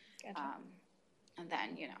use. Gotcha. And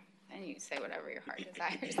then, you know, and you say whatever your heart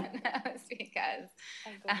desires in those because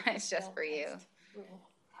it's just for you.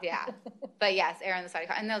 Yeah. But yes, err on the side of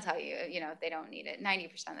caution. And they'll tell you, you know, if they don't need it.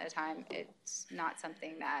 90% of the time, it's not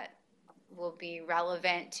something that will be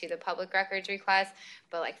relevant to the public records request,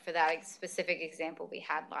 but like for that specific example we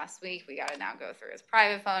had last week, we got to now go through his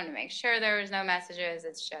private phone to make sure there was no messages.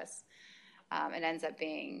 It's just, it ends up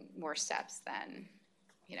being more steps than,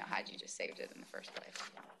 you know, had you just saved it in the first place.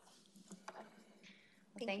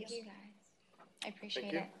 Well, thank you guys. I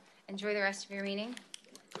appreciate it. Enjoy the rest of your meeting.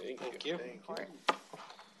 Thank you. Report.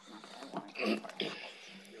 I'll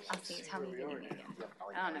see you. Tell me when you need it.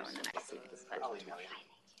 I don't know when the next week is, but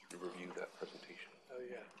You review that presentation. Oh,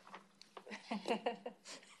 yeah.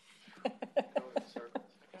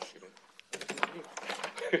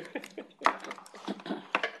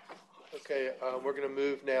 Okay, we're going to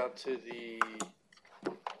move now to the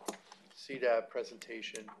CDAB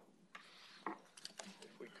presentation,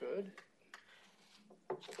 if we could.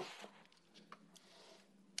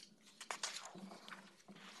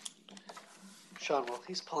 Sean, while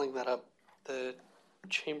he's pulling that up, the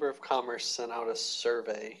Chamber of Commerce sent out a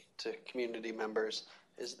survey to community members.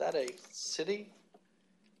 Is that a city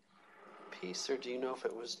piece, or do you know if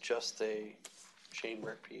it was just a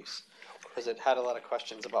chamber piece? Because it had a lot of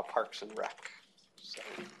questions about Parks and Rec. So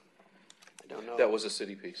I don't know. That was a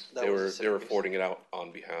city piece. That They was a were, city they were piece. forwarding it out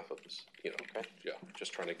on behalf of this, Okay. yeah,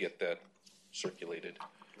 just trying to get that circulated.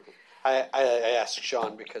 I asked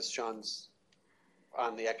Sean because Sean's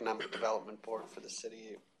on the Economic Development Board for the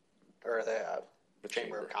city, or the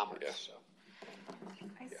Chamber of Commerce, yeah. so.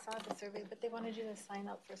 I saw the survey, but they wanted you to sign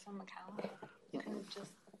up for some account. You can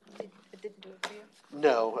just, it didn't do it for you.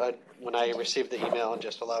 No, when I received the email, it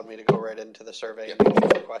just allowed me to go right into the survey and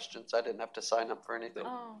answer questions. I didn't have to sign up for anything.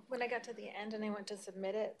 Oh, when I got to the end and I went to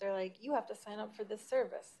submit it, they're like, you have to sign up for this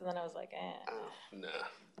service. And then I was like, Nah,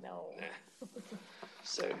 no. nah.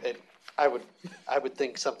 So I would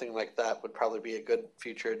think something like that would probably be a good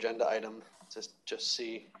future agenda item to just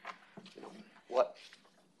see,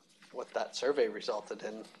 what that survey resulted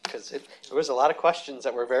in, because there was a lot of questions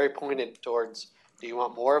that were very pointed towards, do you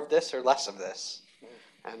want more of this or less of this?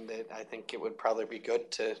 And I think it would probably be good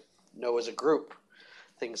to know as a group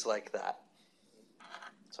things like that.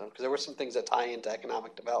 So, because there were some things that tie into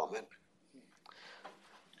economic development.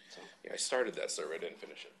 Yeah, I started that survey, I didn't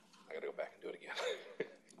finish it. I gotta go back and do it again.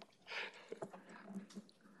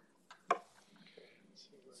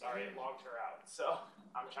 Sorry, it logged her out, so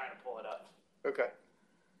I'm trying to pull it up. Okay.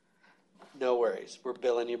 No worries, we're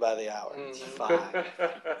billing you by the hour. It's fine.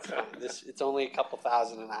 It's fine. It's only a couple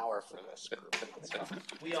thousand an hour for this group. It's fine.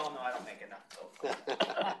 We all know I don't make enough,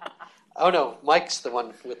 though. Oh no, Mike's the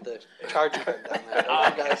one with the charge card down there.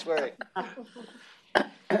 Don't you guys worry. You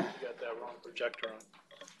got that wrong projector on.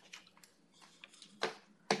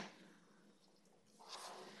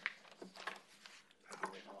 Been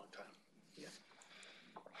waiting a long time.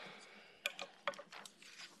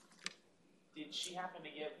 Did she happen to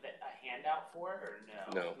give a handout for it, or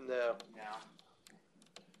no? No, No. No.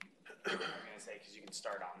 I was gonna say, because you can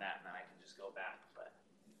start on that, and then I can just go back, but.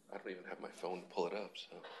 I don't even have my phone to pull it up,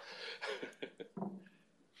 so.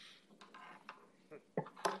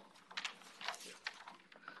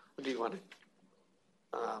 Do you want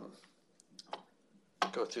to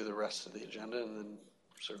go through the rest of the agenda and then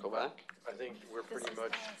circle back? I think we're This pretty is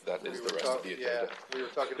much. That is we the were rest of talk- the agenda. Yeah, we were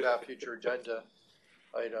talking about future agenda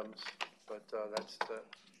items, but that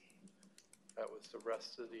was the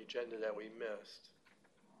rest of the agenda that we missed.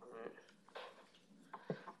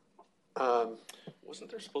 Wasn't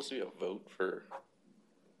there supposed to be a vote for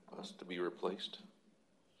us to be replaced?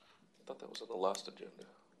 I thought that was on the last agenda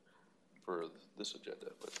for this agenda,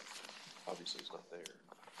 but obviously it's not there.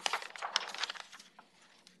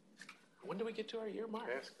 When do we get to our year mark?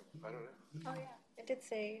 Ask them, I don't know. Oh, yeah. It did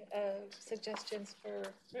say suggestions for,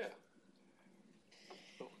 Yeah.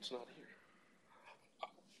 Oh, it's not here.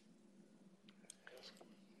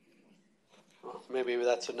 Well, maybe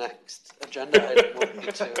that's the next agenda item. We'll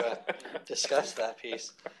need to discuss that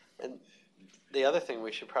piece. And the other thing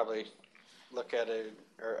we should probably look at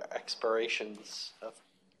are expirations of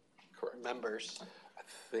members, I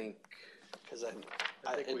think, I because think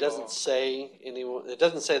it we doesn't all- say it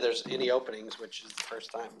doesn't say there's any openings, which is the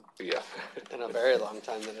first time yeah. in a very long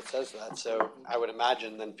time that it says that. So I would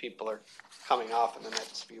imagine then people are coming off in the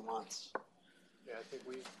next few months. Yeah, I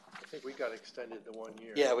think we got extended to 1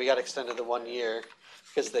 year. Yeah, we got extended to 1 year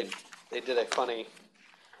because they did a funny.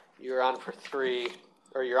 You're on for 3,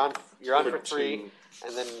 or you're on for 3,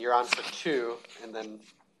 and then you're on for 2, and then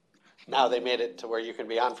now they made it to where you can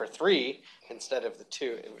be on for 3 instead of the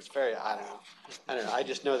 2. It was very I don't know. I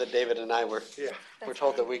just know that David and I were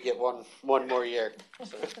told that we get one more year.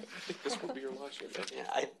 So, I think this will be your last year, man.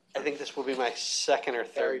 yeah, I think this will be my second or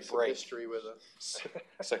Carry third some break. history with us.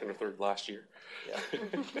 Second or third last year. Yeah.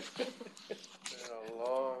 Been a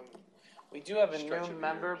long. We do have a Stretch new of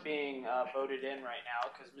member years. being voted in right now,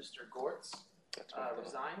 because Mr. Gortz That's what I thought.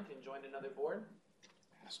 resigned and joined another board.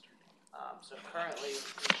 So currently,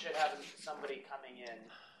 we should have somebody coming in,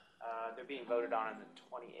 they're being voted on the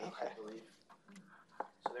 28th, Okay. I believe.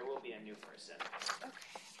 So there will be a new person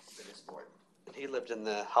for this board. He lived in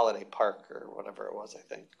the Holiday Park or whatever it was, I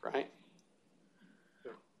think, right?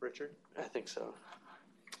 Richard? I think so.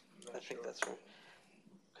 I'm I not think sure. that's right.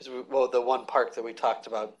 Because the one park that we talked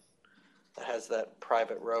about that has that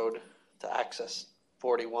private road to access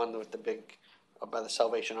 41 with the big by the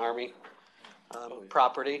Salvation Army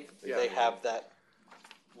property. Yeah. They have that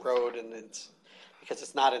road, and it's because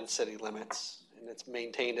it's not in city limits and it's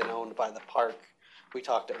maintained and owned by the park. We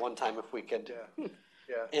talked at one time if we could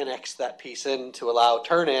Yeah. annex that piece in to allow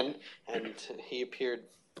turn in, and he appeared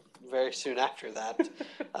very soon after that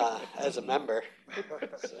as a member.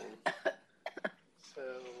 So. So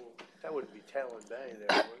that wouldn't be Talon Bay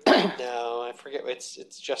there, would it? No, I forget.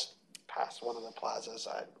 It's just past one of the plazas.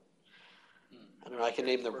 I don't know. I can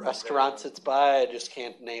name the restaurants it's by. I just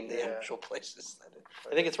can't name the Yeah. actual places.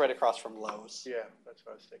 I think it's right across from Lowe's. Yeah, That's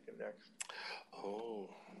what I was thinking next. Oh.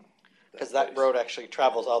 Because that place. road actually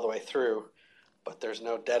travels all the way through, but there's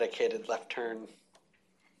no dedicated left turn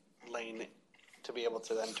lane to be able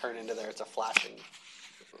to then turn into there. It's a flashing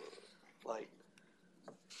light.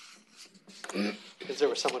 Because there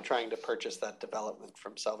was someone trying to purchase that development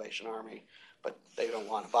from Salvation Army, but they don't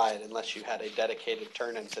want to buy it unless you had a dedicated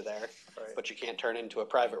turn into there. Right. But you can't turn into a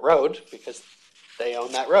private road because they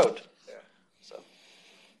own that road. Yeah. So,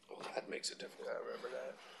 Well, that makes it difficult. I remember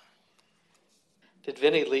that. did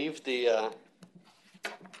Vinny leave the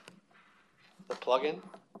plug-in?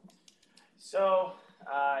 So,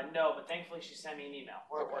 no, but thankfully she sent me an email.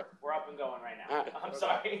 Okay. We're up and going right now. All right. I'm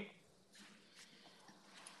sorry.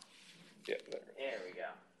 Yeah, there. There we go.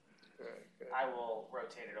 All right, good. I will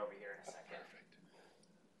rotate it over here in a second.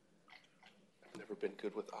 I've never been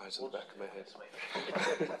good with eyes in the back of my head.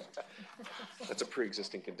 That's a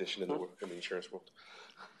pre-existing condition in the insurance world.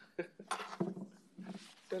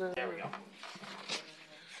 There we go.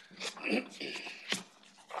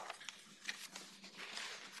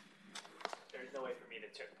 There's no way for me to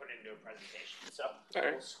put it into a presentation, so All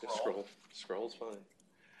right, we'll just scroll. Scroll's fine.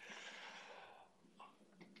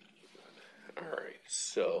 All right,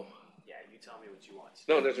 so Yeah, you tell me what you want.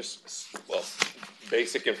 no, just well,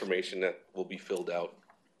 basic information that will be filled out.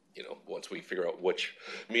 You know, once we figure out which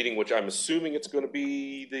meeting, which I'm assuming it's going to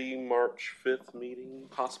be the March 5th meeting,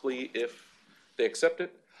 possibly if they accept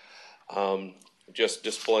it. Just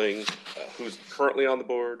displaying who's currently on the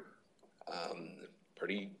board.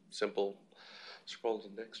 Pretty simple. Scroll to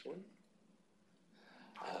the next one.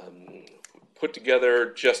 Put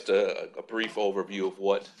together just a brief overview of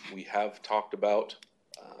what we have talked about.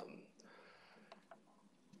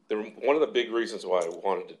 One of the big reasons why I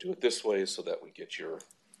wanted to do it this way is so that we get your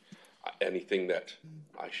anything that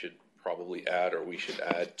I should probably add or we should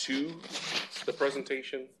add to the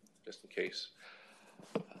presentation, just in case.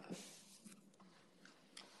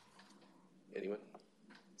 Anyone?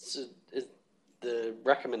 So is the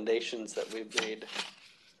recommendations that we've made,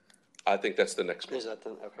 I think that's the next one. is that the,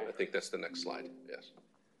 okay. I think that's the next slide, yes.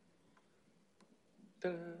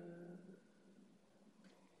 Ta-da.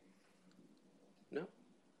 No?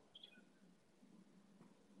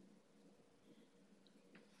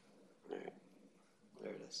 All right.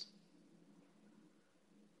 There it is.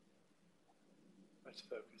 Let's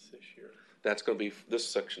focus this year. That's gonna be, this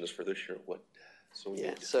section is for this year, what? So we Yeah,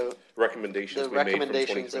 need so recommendations the we made from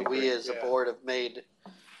recommendations that we 2023. as a Yeah. board have made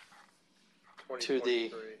to the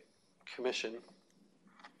 2023 commission.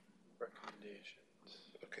 recommendations.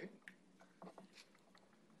 Okay.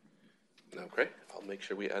 Okay, I'll make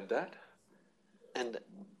sure we add that. And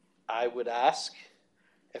I would ask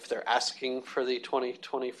if they're asking for the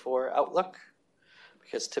 2024 outlook,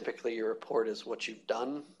 because typically your report is what you've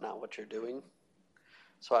done, not what you're doing.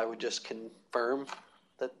 So I would just confirm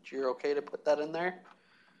that you're okay to put that in there,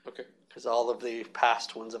 Okay. because all of the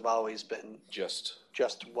past ones have always been Just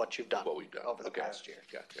just what you've done what we've done. over the Okay. past year.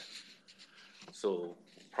 Gotcha. So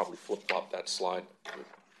probably flip flop that slide,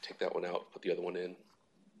 take that one out, put the other one in.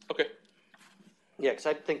 Okay. Yeah, because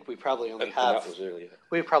I think we probably only And that have, was really it.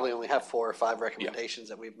 we probably only have 4 or 5 recommendations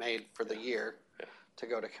that we've made for the year Yeah. to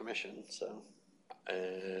go to commission, so.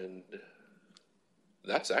 And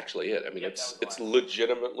that's actually it. I mean, Yep, that was the it's last.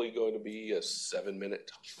 legitimately going to be a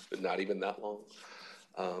 7-minute, but not even that long.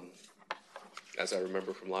 As I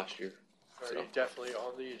remember from last year. Are So. you definitely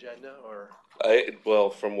on the agenda, or? Well,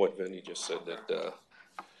 from what Vinny just said, that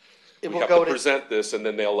It we will have go to to, present this, and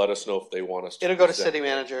then they'll let us know if they want us to. it'll go to present city it.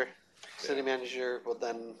 manager. City manager will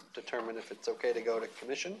then determine if it's okay to go to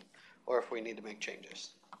commission or if we need to make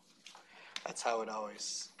changes. That's how it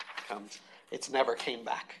always comes. It's never came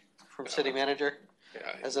back from city manager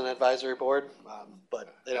Yeah, as an advisory board,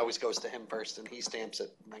 but it always goes to him first and he stamps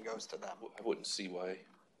it and then goes to them. I wouldn't see why,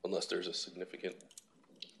 unless there's a significant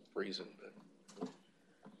reason. But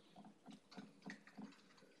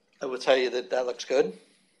I will tell you that that looks good.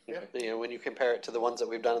 Yeah. You know, when you compare it to the ones that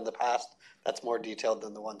we've done in the past, that's more detailed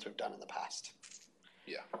than the ones we've done in the past.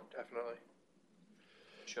 yeah, Definitely.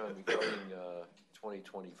 Sean, regarding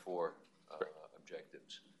 2024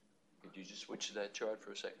 objectives, could you just switch to that chart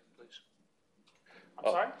for a second, please? I'm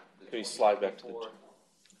sorry? can you slide back to the?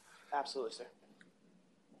 Absolutely, sir.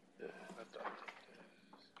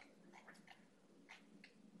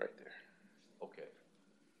 Right there. Okay.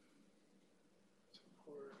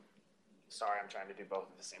 Sorry, I'm trying to do both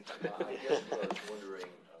at the same time. I guess what I was wondering,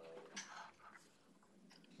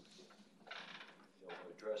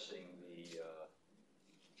 addressing the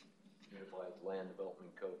Unified Land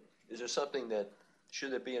Development Code, is there something that,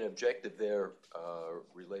 should there be an objective there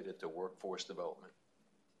related to workforce development?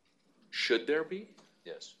 Should there be?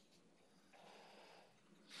 Yes.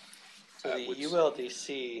 So the would-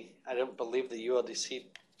 ULDC, I don't believe the ULDC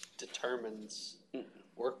determines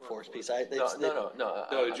workforce piece. No,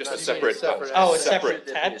 No, just I'm a not- separate. Oh, a separate. separate There'd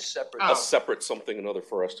be tab? a separate. A separate something another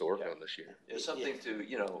for us to work on this year. There's something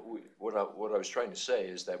to, what I was trying to say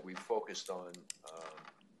is that we focused on,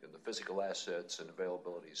 the physical assets and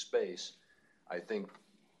availability of space. I think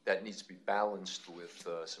that needs to be balanced with,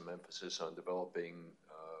 some emphasis on developing,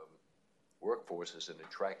 workforce as an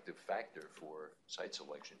attractive factor for site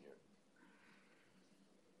selection here.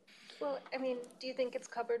 Well, I mean, do you think it's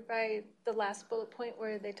covered by the last bullet point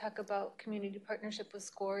where they talk about community partnership with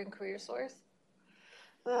SCORE and Career Source?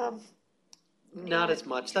 Not as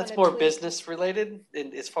much. you That's wanna more tweak- business related.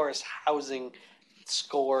 And as far as housing,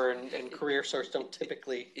 SCORE and Career Source don't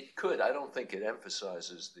typically. It could, I don't think it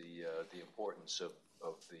emphasizes the importance of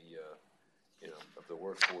the, of the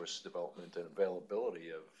workforce development and availability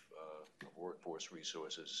of workforce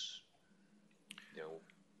resources,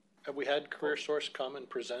 Have we had Career Source come and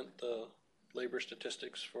present the labor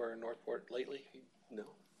statistics for Northport lately? No.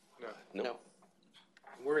 No.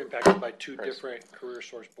 We're impacted by two Right. different Career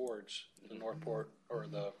Source boards, the Northport, or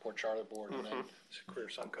the Port Charlotte board, and then Career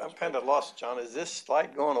I'm Suncoast. kind of lost, John. Is this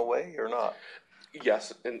slide going away or not?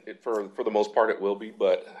 Yes, and for the most part, it will be,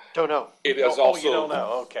 but Don't know. it is Oh, also. you don't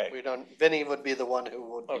know, okay. We don't. Vinny would be the one who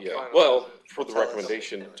would. Okay. Yeah, well, for the Tell us.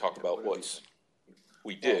 recommendation, talk about what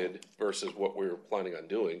we did versus what we were planning on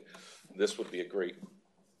doing. This would be a great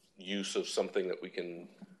use of something that we can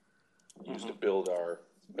use to build our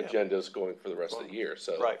agendas going for the rest of the year,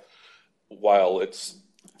 so. Right. While it's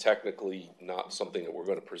technically not something that we're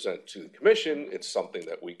gonna present to the commission, it's something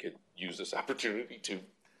that we could use this opportunity to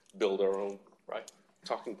build our own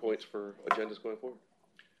talking points for agendas going forward.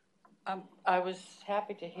 I was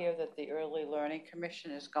happy to hear that the Early Learning Commission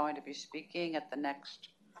is going to be speaking at the next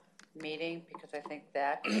meeting, because I think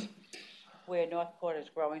that's where Northport is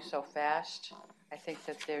growing so fast. I think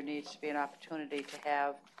that there needs to be an opportunity to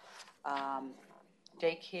have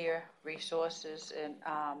daycare resources and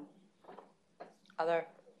other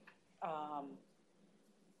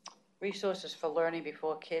resources for learning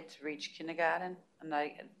before kids reach kindergarten. And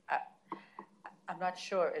I'm not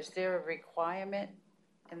sure, is there a requirement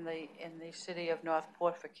in the city of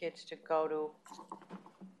Northport for kids to go to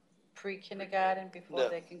pre-kindergarten before No.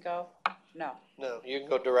 they can go? No. No, you can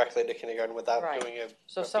go directly to kindergarten without Right. doing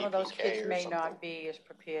So a some of those VPK kids or may something. not be as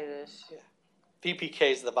prepared as,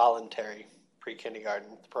 VPK is the voluntary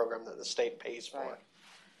pre-kindergarten program that the state pays for. Right.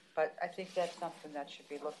 But I think that's something that should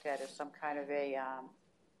be looked at as some kind of a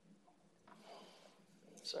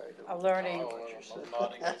Sorry. learning. I'm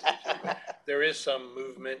nodding with you too. There is some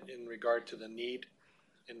movement in regard to the need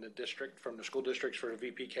in the district, from the school districts for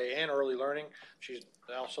VPK and early learning. She's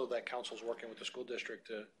also, that council's working with the school district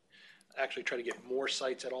to actually try to get more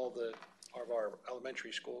sites at all of our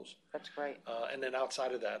elementary schools. That's great. And then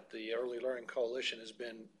outside of that, the Early Learning Coalition has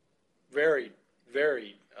been very,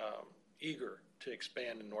 very eager to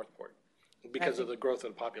expand in Northport because of the growth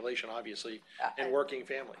of the population, obviously, and working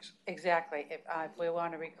families. Exactly. If we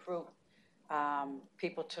want to recruit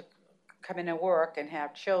people to come in and work and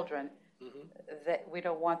have children, that we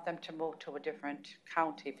don't want them to move to a different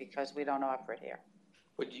county because we don't offer it here.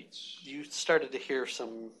 Would you started to hear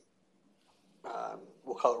some,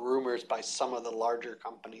 we'll call it rumors by some of the larger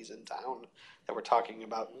companies in town that were talking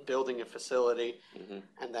about building a facility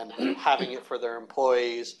and then having it for their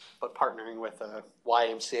employees, but partnering with a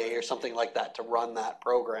YMCA or something like that to run that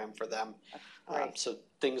program for them. Right. So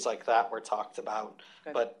things like that were talked about,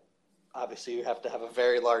 Good. but obviously you have to have a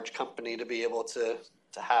very large company to be able to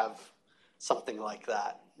have something like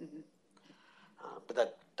that. But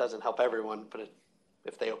that doesn't help everyone, but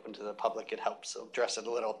if they open to the public, it helps address it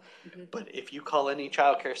a little. But if you call any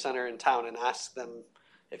childcare center in town and ask them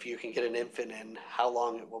if you can get an infant in, how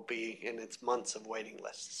long it will be, and it's months of waiting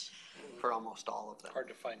lists for almost all of them. Hard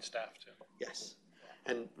to find staff too. Yes.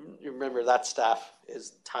 And you remember that staff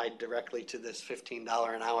is tied directly to this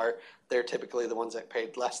 $15 an hour. They're typically the ones that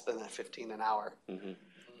paid less than that $15 an hour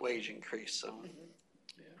wage increase, so.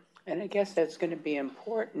 And I guess that's gonna be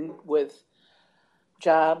important with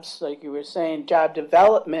jobs, like you were saying, job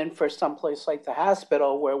development for someplace like the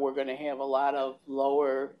hospital where we're gonna have a lot of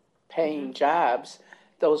lower paying jobs.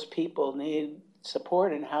 Those people need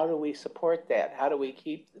support, and how do we support that? How do we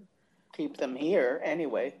keep them here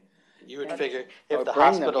anyway? You would figure Or if the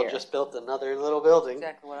bring them hospital here. just built another little building,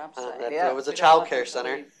 Exactly what I'm that saying. there was a We don't want them childcare to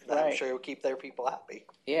center, leave. then I'm Right. sure it would keep their people happy.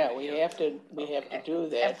 Yeah, we have to do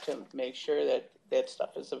that to make sure that that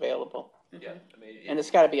stuff is available. Yeah, I mean, And it's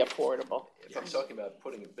gotta be affordable. if I'm talking about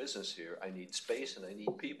putting a business here, I need space and I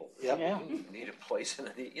need people. Yep. Yeah. I need a place and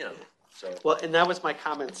I need, so. Well, and that was my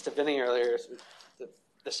comments to Vinny earlier. Is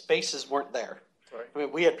the spaces weren't there. Right. I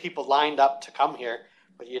mean, we had people lined up to come here,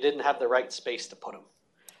 but you didn't have the right space to put them.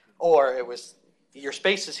 Or it was, your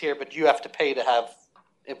space is here, but you have to pay to have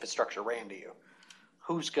infrastructure ran to you.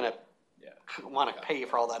 Who's gonna wanna pay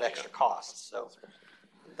for all that extra cost? So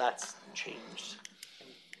that's changed.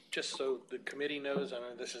 Just so the committee knows, I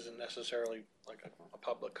know this isn't necessarily like a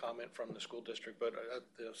public comment from the school district, but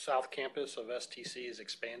the south campus of STC is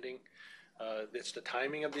expanding. It's the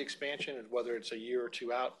timing of the expansion, and whether it's a year or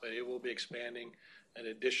two out, but it will be expanding an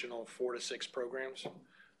additional 4 to 6 programs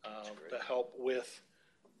to help with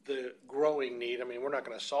the growing need. I mean, we're not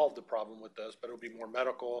going to solve the problem with those, but it'll be more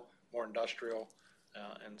medical, more industrial,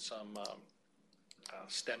 and some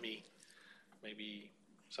STEMmy, maybe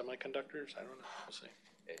semiconductors. I don't know. We'll see.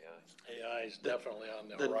 AI is definitely on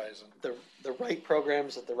the horizon. The right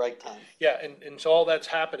programs at the right time. Yeah, and so all that's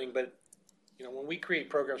happening, but you know, when we create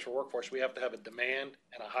programs for workforce, we have to have a demand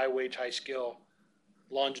and a high wage, high skill,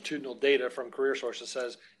 longitudinal data from career sources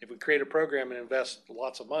says if we create a program and invest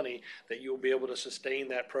lots of money, that you'll be able to sustain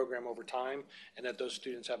that program over time and that those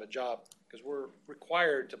students have a job. Because we're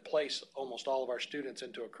required to place almost all of our students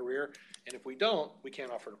into a career, and if we don't, we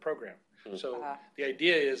can't offer the program. So the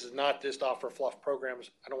idea is not just offer fluff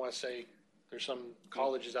programs. I don't want to say there's some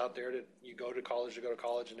colleges out there that you go to college,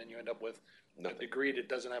 and then you end up with a degree that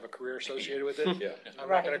doesn't have a career associated with it. I'm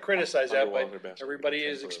not going to criticize that, but everybody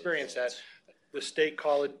has experienced that. The state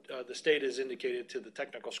college, the state has indicated to the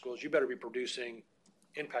technical schools, you better be producing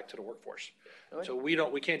impact to the workforce. Really? So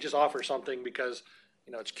we can't just offer something because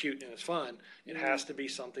you know it's cute and it's fun. It has to be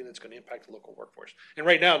something that's going to impact the local workforce. And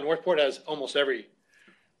right now, Northport has almost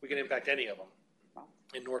we can impact any of them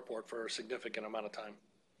in Northport for a significant amount of time.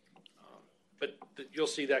 But you'll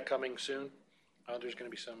see that coming soon. There's going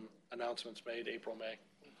to be some announcements made April, May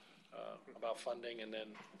about funding and then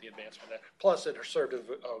the advancement of that. Plus, it served as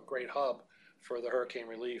a great hub for the hurricane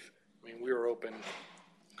relief. I mean, we were open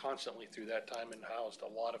constantly through that time and housed a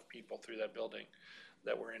lot of people through that building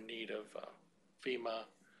that were in need of FEMA.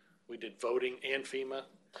 We did voting and FEMA.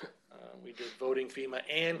 We did voting, FEMA,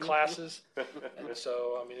 and classes. And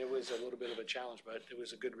so, I mean, it was a little bit of a challenge, but it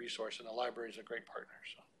was a good resource, and the library is a great partner.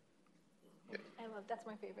 So That's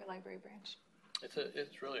my favorite library branch.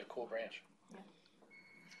 it's really a cool branch.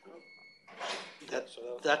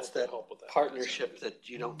 That's that partnership that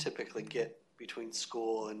you don't typically get between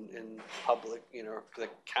school and public, you know, the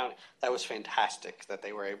county. That was fantastic that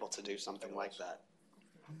they were able to do something like that.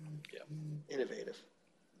 Yeah. Innovative.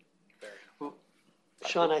 Well,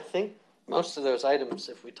 Sean, I think most of those items,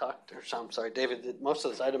 if we talked, or I'm sorry, David, most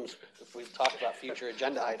of those items, if we've talked about future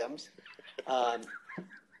agenda items,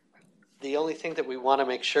 the only thing that we want to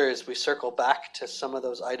make sure is we circle back to some of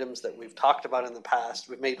those items that we've talked about in the past.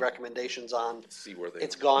 We've made recommendations on. See where they.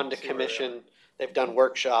 It's gone to commission. They've done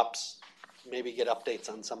workshops. Maybe get updates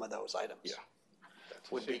on some of those items. Yeah.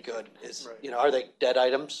 Would be good. You know, are they dead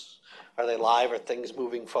items? Are they live? Are things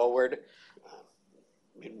moving forward?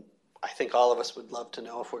 I mean, I think all of us would love to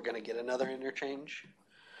know if we're going to get another interchange.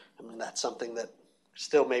 I mean, that's something that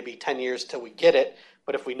still may be 10 years till we get it,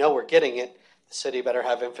 but if we know we're getting it, the city better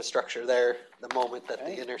have infrastructure there the moment that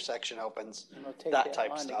the intersection opens. That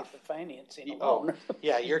type stuff. The financing Oh, alone.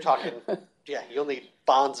 yeah, you're talking, yeah, you'll need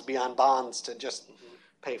bonds beyond bonds to just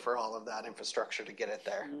pay for all of that infrastructure to get it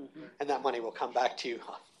there. And that money will come back to you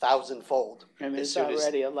 1,000-fold. And there's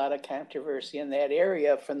already a lot of controversy in that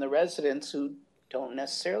area from the residents who don't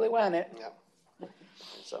necessarily want it. Yeah.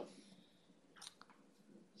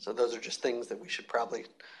 So those are just things that we should probably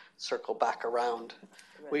circle back around.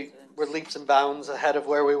 We're leaps and bounds ahead of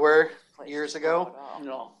where we were years ago.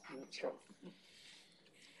 No, sure.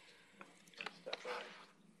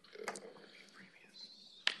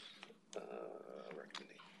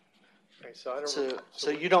 So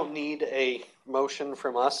you don't need a motion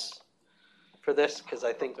from us for this, because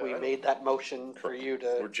I think we made that motion for you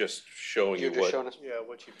to. We're just showing you You're just what, showing us. Yeah,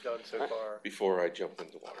 what you've done so far. before I jump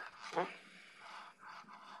into water.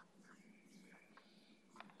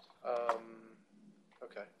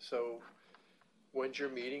 Okay, so when's your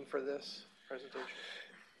meeting for this presentation?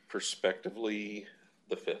 Prospectively,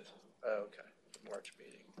 the 5th. Oh, okay, March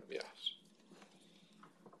meeting. Yes.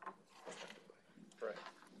 Right.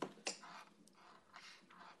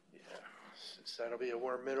 Yeah, since that'll be a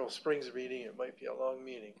warm Mineral Springs meeting, it might be a long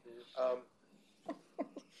meeting.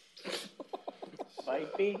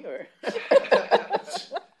 Might be, or.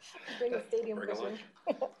 Bring a stadium version.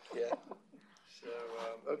 Yeah. So,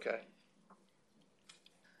 okay.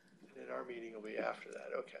 And then our meeting will be after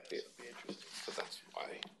that. Okay, so it'll be interesting. So that's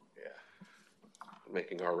why. Yeah.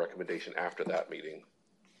 Making our recommendation after that meeting.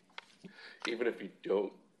 Even if you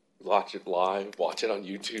don't watch it live, watch it on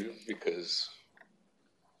YouTube, because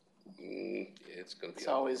It's gonna be, It's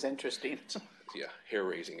always interesting. yeah,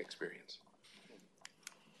 hair-raising experience.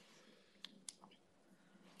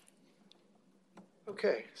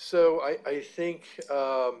 Okay, so I think,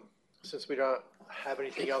 since we don't have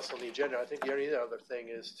anything else on the agenda, I think the only other thing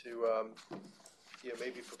is to,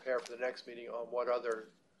 maybe prepare for the next meeting on what other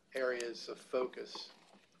areas of focus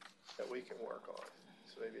that we can work on.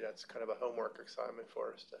 So maybe that's kind of a homework assignment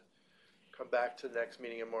for us to come back to the next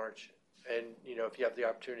meeting in March. And, if you have the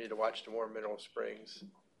opportunity to watch the Warm Mineral Springs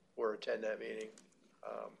or attend that meeting,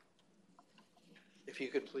 If you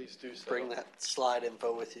could please do so. bring that slide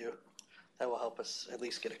info with you, that will help us at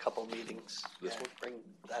least get a couple meetings. This Yeah, one? bring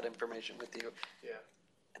that information with you. Yeah,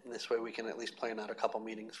 And this way we can at least plan out a couple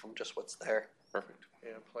meetings from just what's there. Perfect.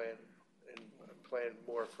 yeah, plan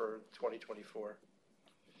more for 2024.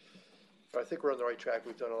 But I think we're on the right track.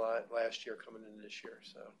 We've done a lot last year coming in this year,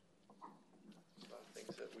 so a lot of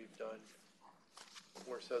things that we've done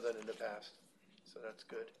more so than in the past. So that's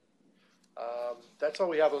good. That's all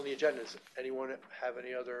we have on the agenda. Does anyone have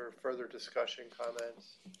any other further discussion,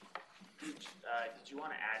 comments? Did you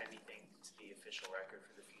want to add anything to the official record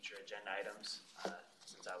for the future agenda items,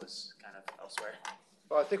 since I was kind of elsewhere?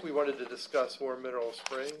 Well, I think we wanted to discuss Warm Mineral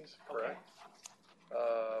Springs, correct?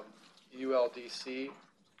 ULDC.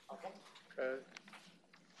 Okay. Okay.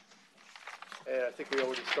 And I think we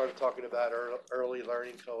already started talking about Early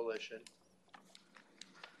Learning Coalition.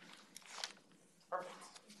 Perfect.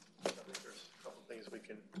 I think there's a couple things we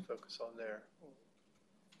can focus on there.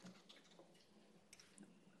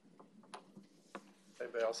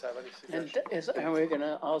 Anybody else have any And suggestions? are we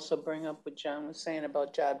gonna also bring up what John was saying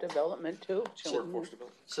about job development too? Workforce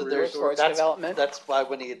development. So Career there's, towards that's, development? that's why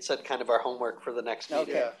when he had said kind of our homework for the next meeting.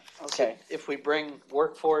 Okay, Yeah. okay. If we bring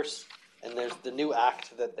workforce, and there's the new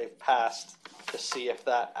act that they've passed, to see if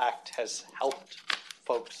that act has helped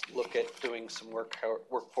folks look at doing some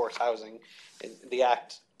workforce housing. And the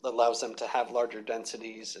act allows them to have larger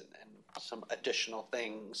densities and some additional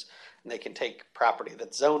things. And they can take property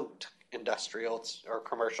that's zoned industrial or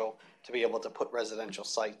commercial to be able to put residential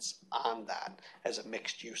sites on that as a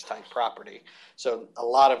mixed-use type property. So a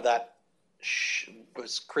lot of that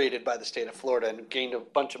was created by the state of Florida and gained a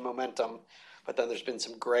bunch of momentum, but then there's been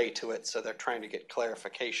some gray to it, so they're trying to get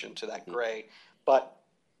clarification to that gray. But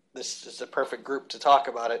this is a perfect group to talk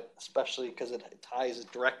about it, especially because it ties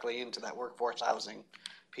directly into that workforce housing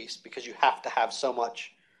piece, because you have to have so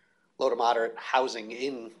much low to moderate housing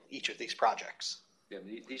in each of these projects. Yeah,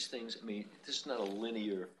 these things, this is not a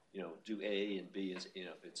linear, do A and B,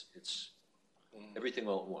 it's everything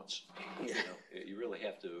all at once. You really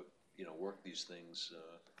have to, work these things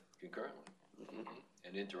concurrently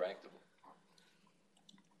and interactively.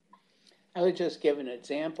 I would just give an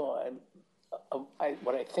example.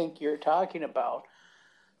 What I think you're talking about,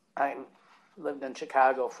 I lived in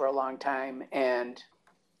Chicago for a long time, and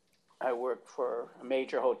I worked for a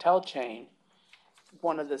major hotel chain.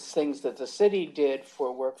 One of the things that the city did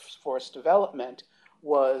for workforce development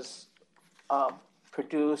was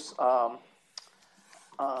produce, I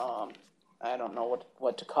don't know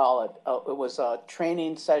what to call it. It was a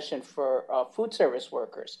training session for food service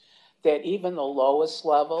workers, that even the lowest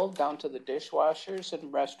level, down to the dishwashers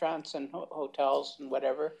in restaurants and hotels and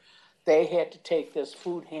whatever, they had to take this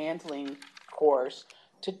food handling course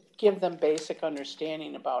to give them basic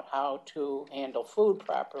understanding about how to handle food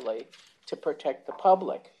properly to protect the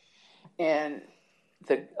public. And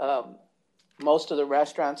the most of the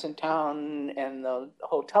restaurants in town and the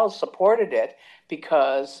hotels supported it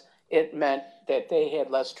because it meant that they had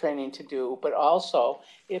less training to do, but also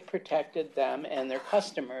it protected them and their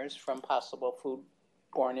customers from possible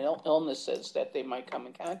foodborne illnesses that they might come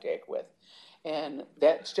in contact with. And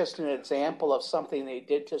that's just an example of something they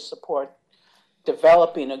did to support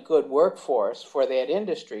developing a good workforce for that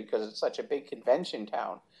industry, because it's such a big convention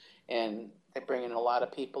town. And they bring in a lot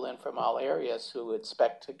of people in from all areas who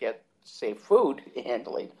expect to get safe food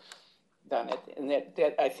handling done. And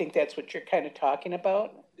that I think that's what you're kind of talking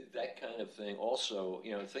about. That kind of thing. Also,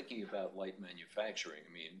 thinking about light manufacturing,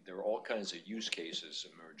 there are all kinds of use cases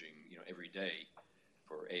emerging, every day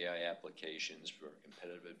for AI applications, for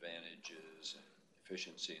competitive advantages and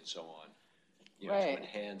efficiency and so on, Right. to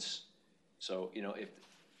enhance. So, if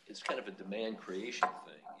it's kind of a demand creation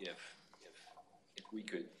thing, if we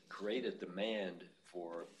could create a demand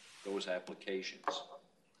for those applications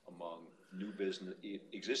among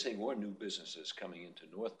existing or new businesses coming into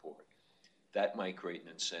Northport, that might create an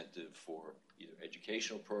incentive for either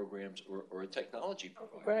educational programs or a technology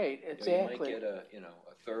provider. Right, exactly. You might get a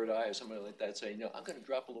Third Eye or somebody like that saying, I'm going to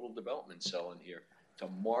drop a little development cell in here to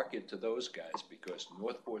market to those guys because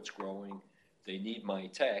Northport's growing, they need my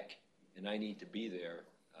tech, and I need to be there,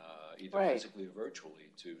 either Right. physically or virtually,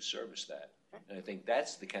 to service that. And I think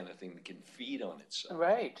that's the kind of thing that can feed on itself.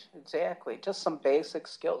 Right, exactly. Just some basic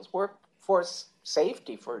skills. Workforce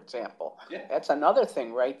safety, for example. Yeah. That's another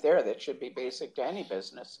thing right there that should be basic to any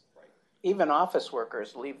business. Right. Even office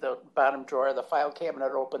workers leave the bottom drawer of the file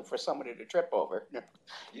cabinet open for somebody to trip over.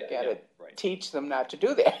 Yeah, Gotta right. teach them not to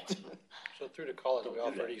do that. So through the college, we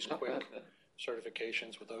Don't do offer that. these quick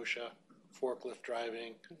certifications with OSHA, forklift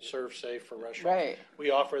driving, serve safe for restaurants. Right,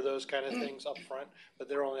 We offer those kind of things up front, but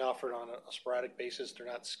they're only offered on a sporadic basis. They're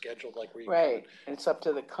not scheduled like we. right. And it's up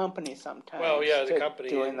to the company sometimes. Well, yeah, the to company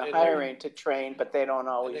doing the and hiring to train, but they don't And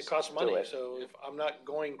always it costs do money, it. so if I'm not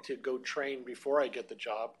going to go train before I get the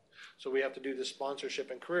job, so we have to do the sponsorship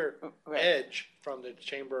and career Right. edge from the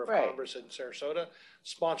Chamber of Right. Commerce in Sarasota.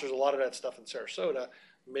 Sponsors a lot of that stuff in Sarasota.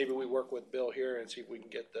 Maybe we work with Bill here and see if we can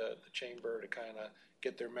get the chamber to kind of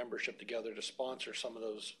get their membership together to sponsor some of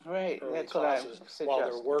those Right, early that's what I'm classes suggesting. while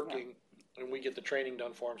they're working, and we get the training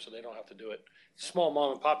done for them so they don't have to do it. Small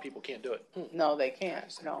mom and pop people can't do it. No, they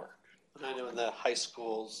can't, no. And I know in the high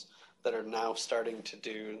schools that are now starting to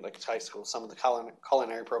do, like high school, some of the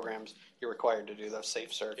culinary programs, you're required to do those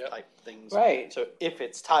safe serve Yep. type things. Right. So if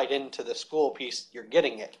it's tied into the school piece, you're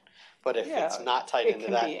getting it. But if Yeah, it's not tied It into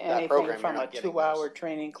can that, be that anything program, you're from a not getting 2-hour those.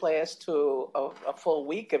 training class to a full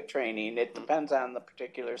week of training. It depends on the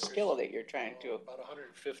particular skill that you're trying to. About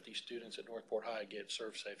 150 students at Northport High get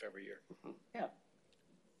serve safe every year. Yeah.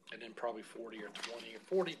 And then probably 40 or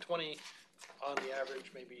 20 on the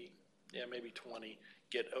average, maybe 20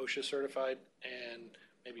 get OSHA certified, and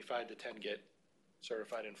maybe 5 to 10 get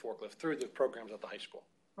certified in forklift through the programs at the high school,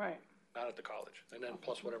 Right. not at the college. And then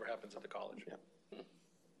plus whatever happens at the college.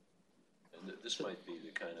 And this might be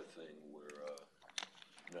the kind of thing where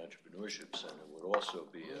an entrepreneurship center would also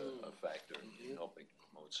be a factor in helping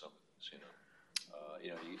promote some of this, you know.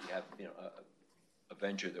 You have, a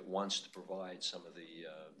venture that wants to provide some of the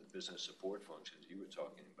business support functions you were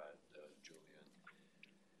talking about,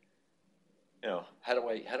 Julian. How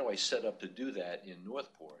do I set up to do that in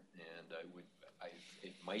Northport? And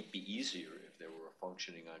it might be easier if there were a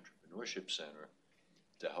functioning entrepreneurship center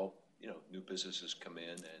to help, new businesses come in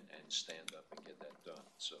and stand up and get that done.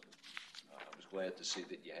 So I was glad to see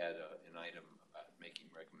that you had an item about making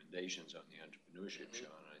recommendations on the entrepreneurship, Sean.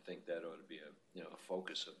 I think that ought to be a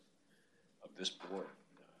focus of this board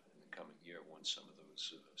in the coming year once some of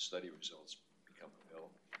those study results become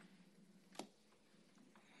available.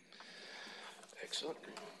 Excellent.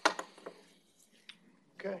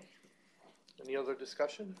 Okay. Any other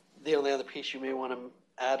discussion? The only other piece you may want to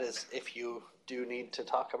add is if you do need to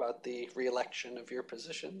talk about the reelection of your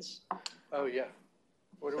positions. Oh, yeah.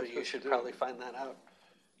 What are So we you supposed to should do? probably find that out.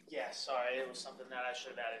 Yeah, sorry, it was something that I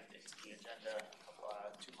should have added into the agenda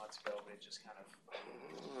 2 months ago, but it just kind of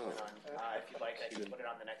went on. If you'd like, I can put it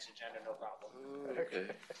on the next agenda, no problem.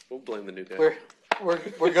 Okay, we'll blame the new guy. We're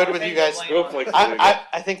good with you guys. We'll blame the new guy.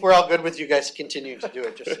 I think we're all good with you guys continuing to do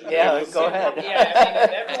it. Just Yeah, go ahead. Yeah, I mean,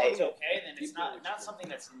 if everyone's okay, then it's not something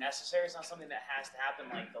that's necessary. It's not something that has to happen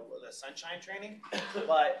like the sunshine training.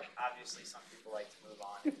 But obviously, some people like to move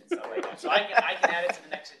on and stuff like that. So I can add it to the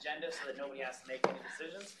next agenda so that nobody has to make any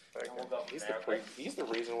decisions, and we'll go from there. Okay? He's the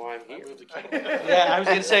reason why I'm here. Yeah, I was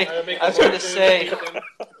gonna say.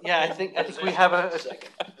 Yeah, I think we have a.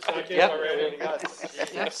 Yep.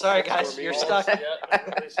 Yeah, sorry guys, you're stuck.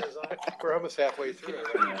 We're almost halfway through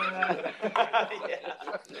it.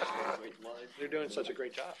 They're doing such a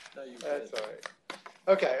great job. That's all right.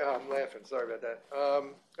 Okay, I'm laughing, sorry about that.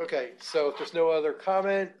 Okay, so if there's no other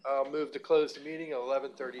comment, I'll move to close the meeting at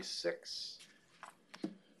 11:36.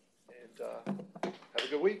 And have a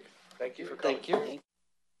good week. Thank you for coming. Thank you.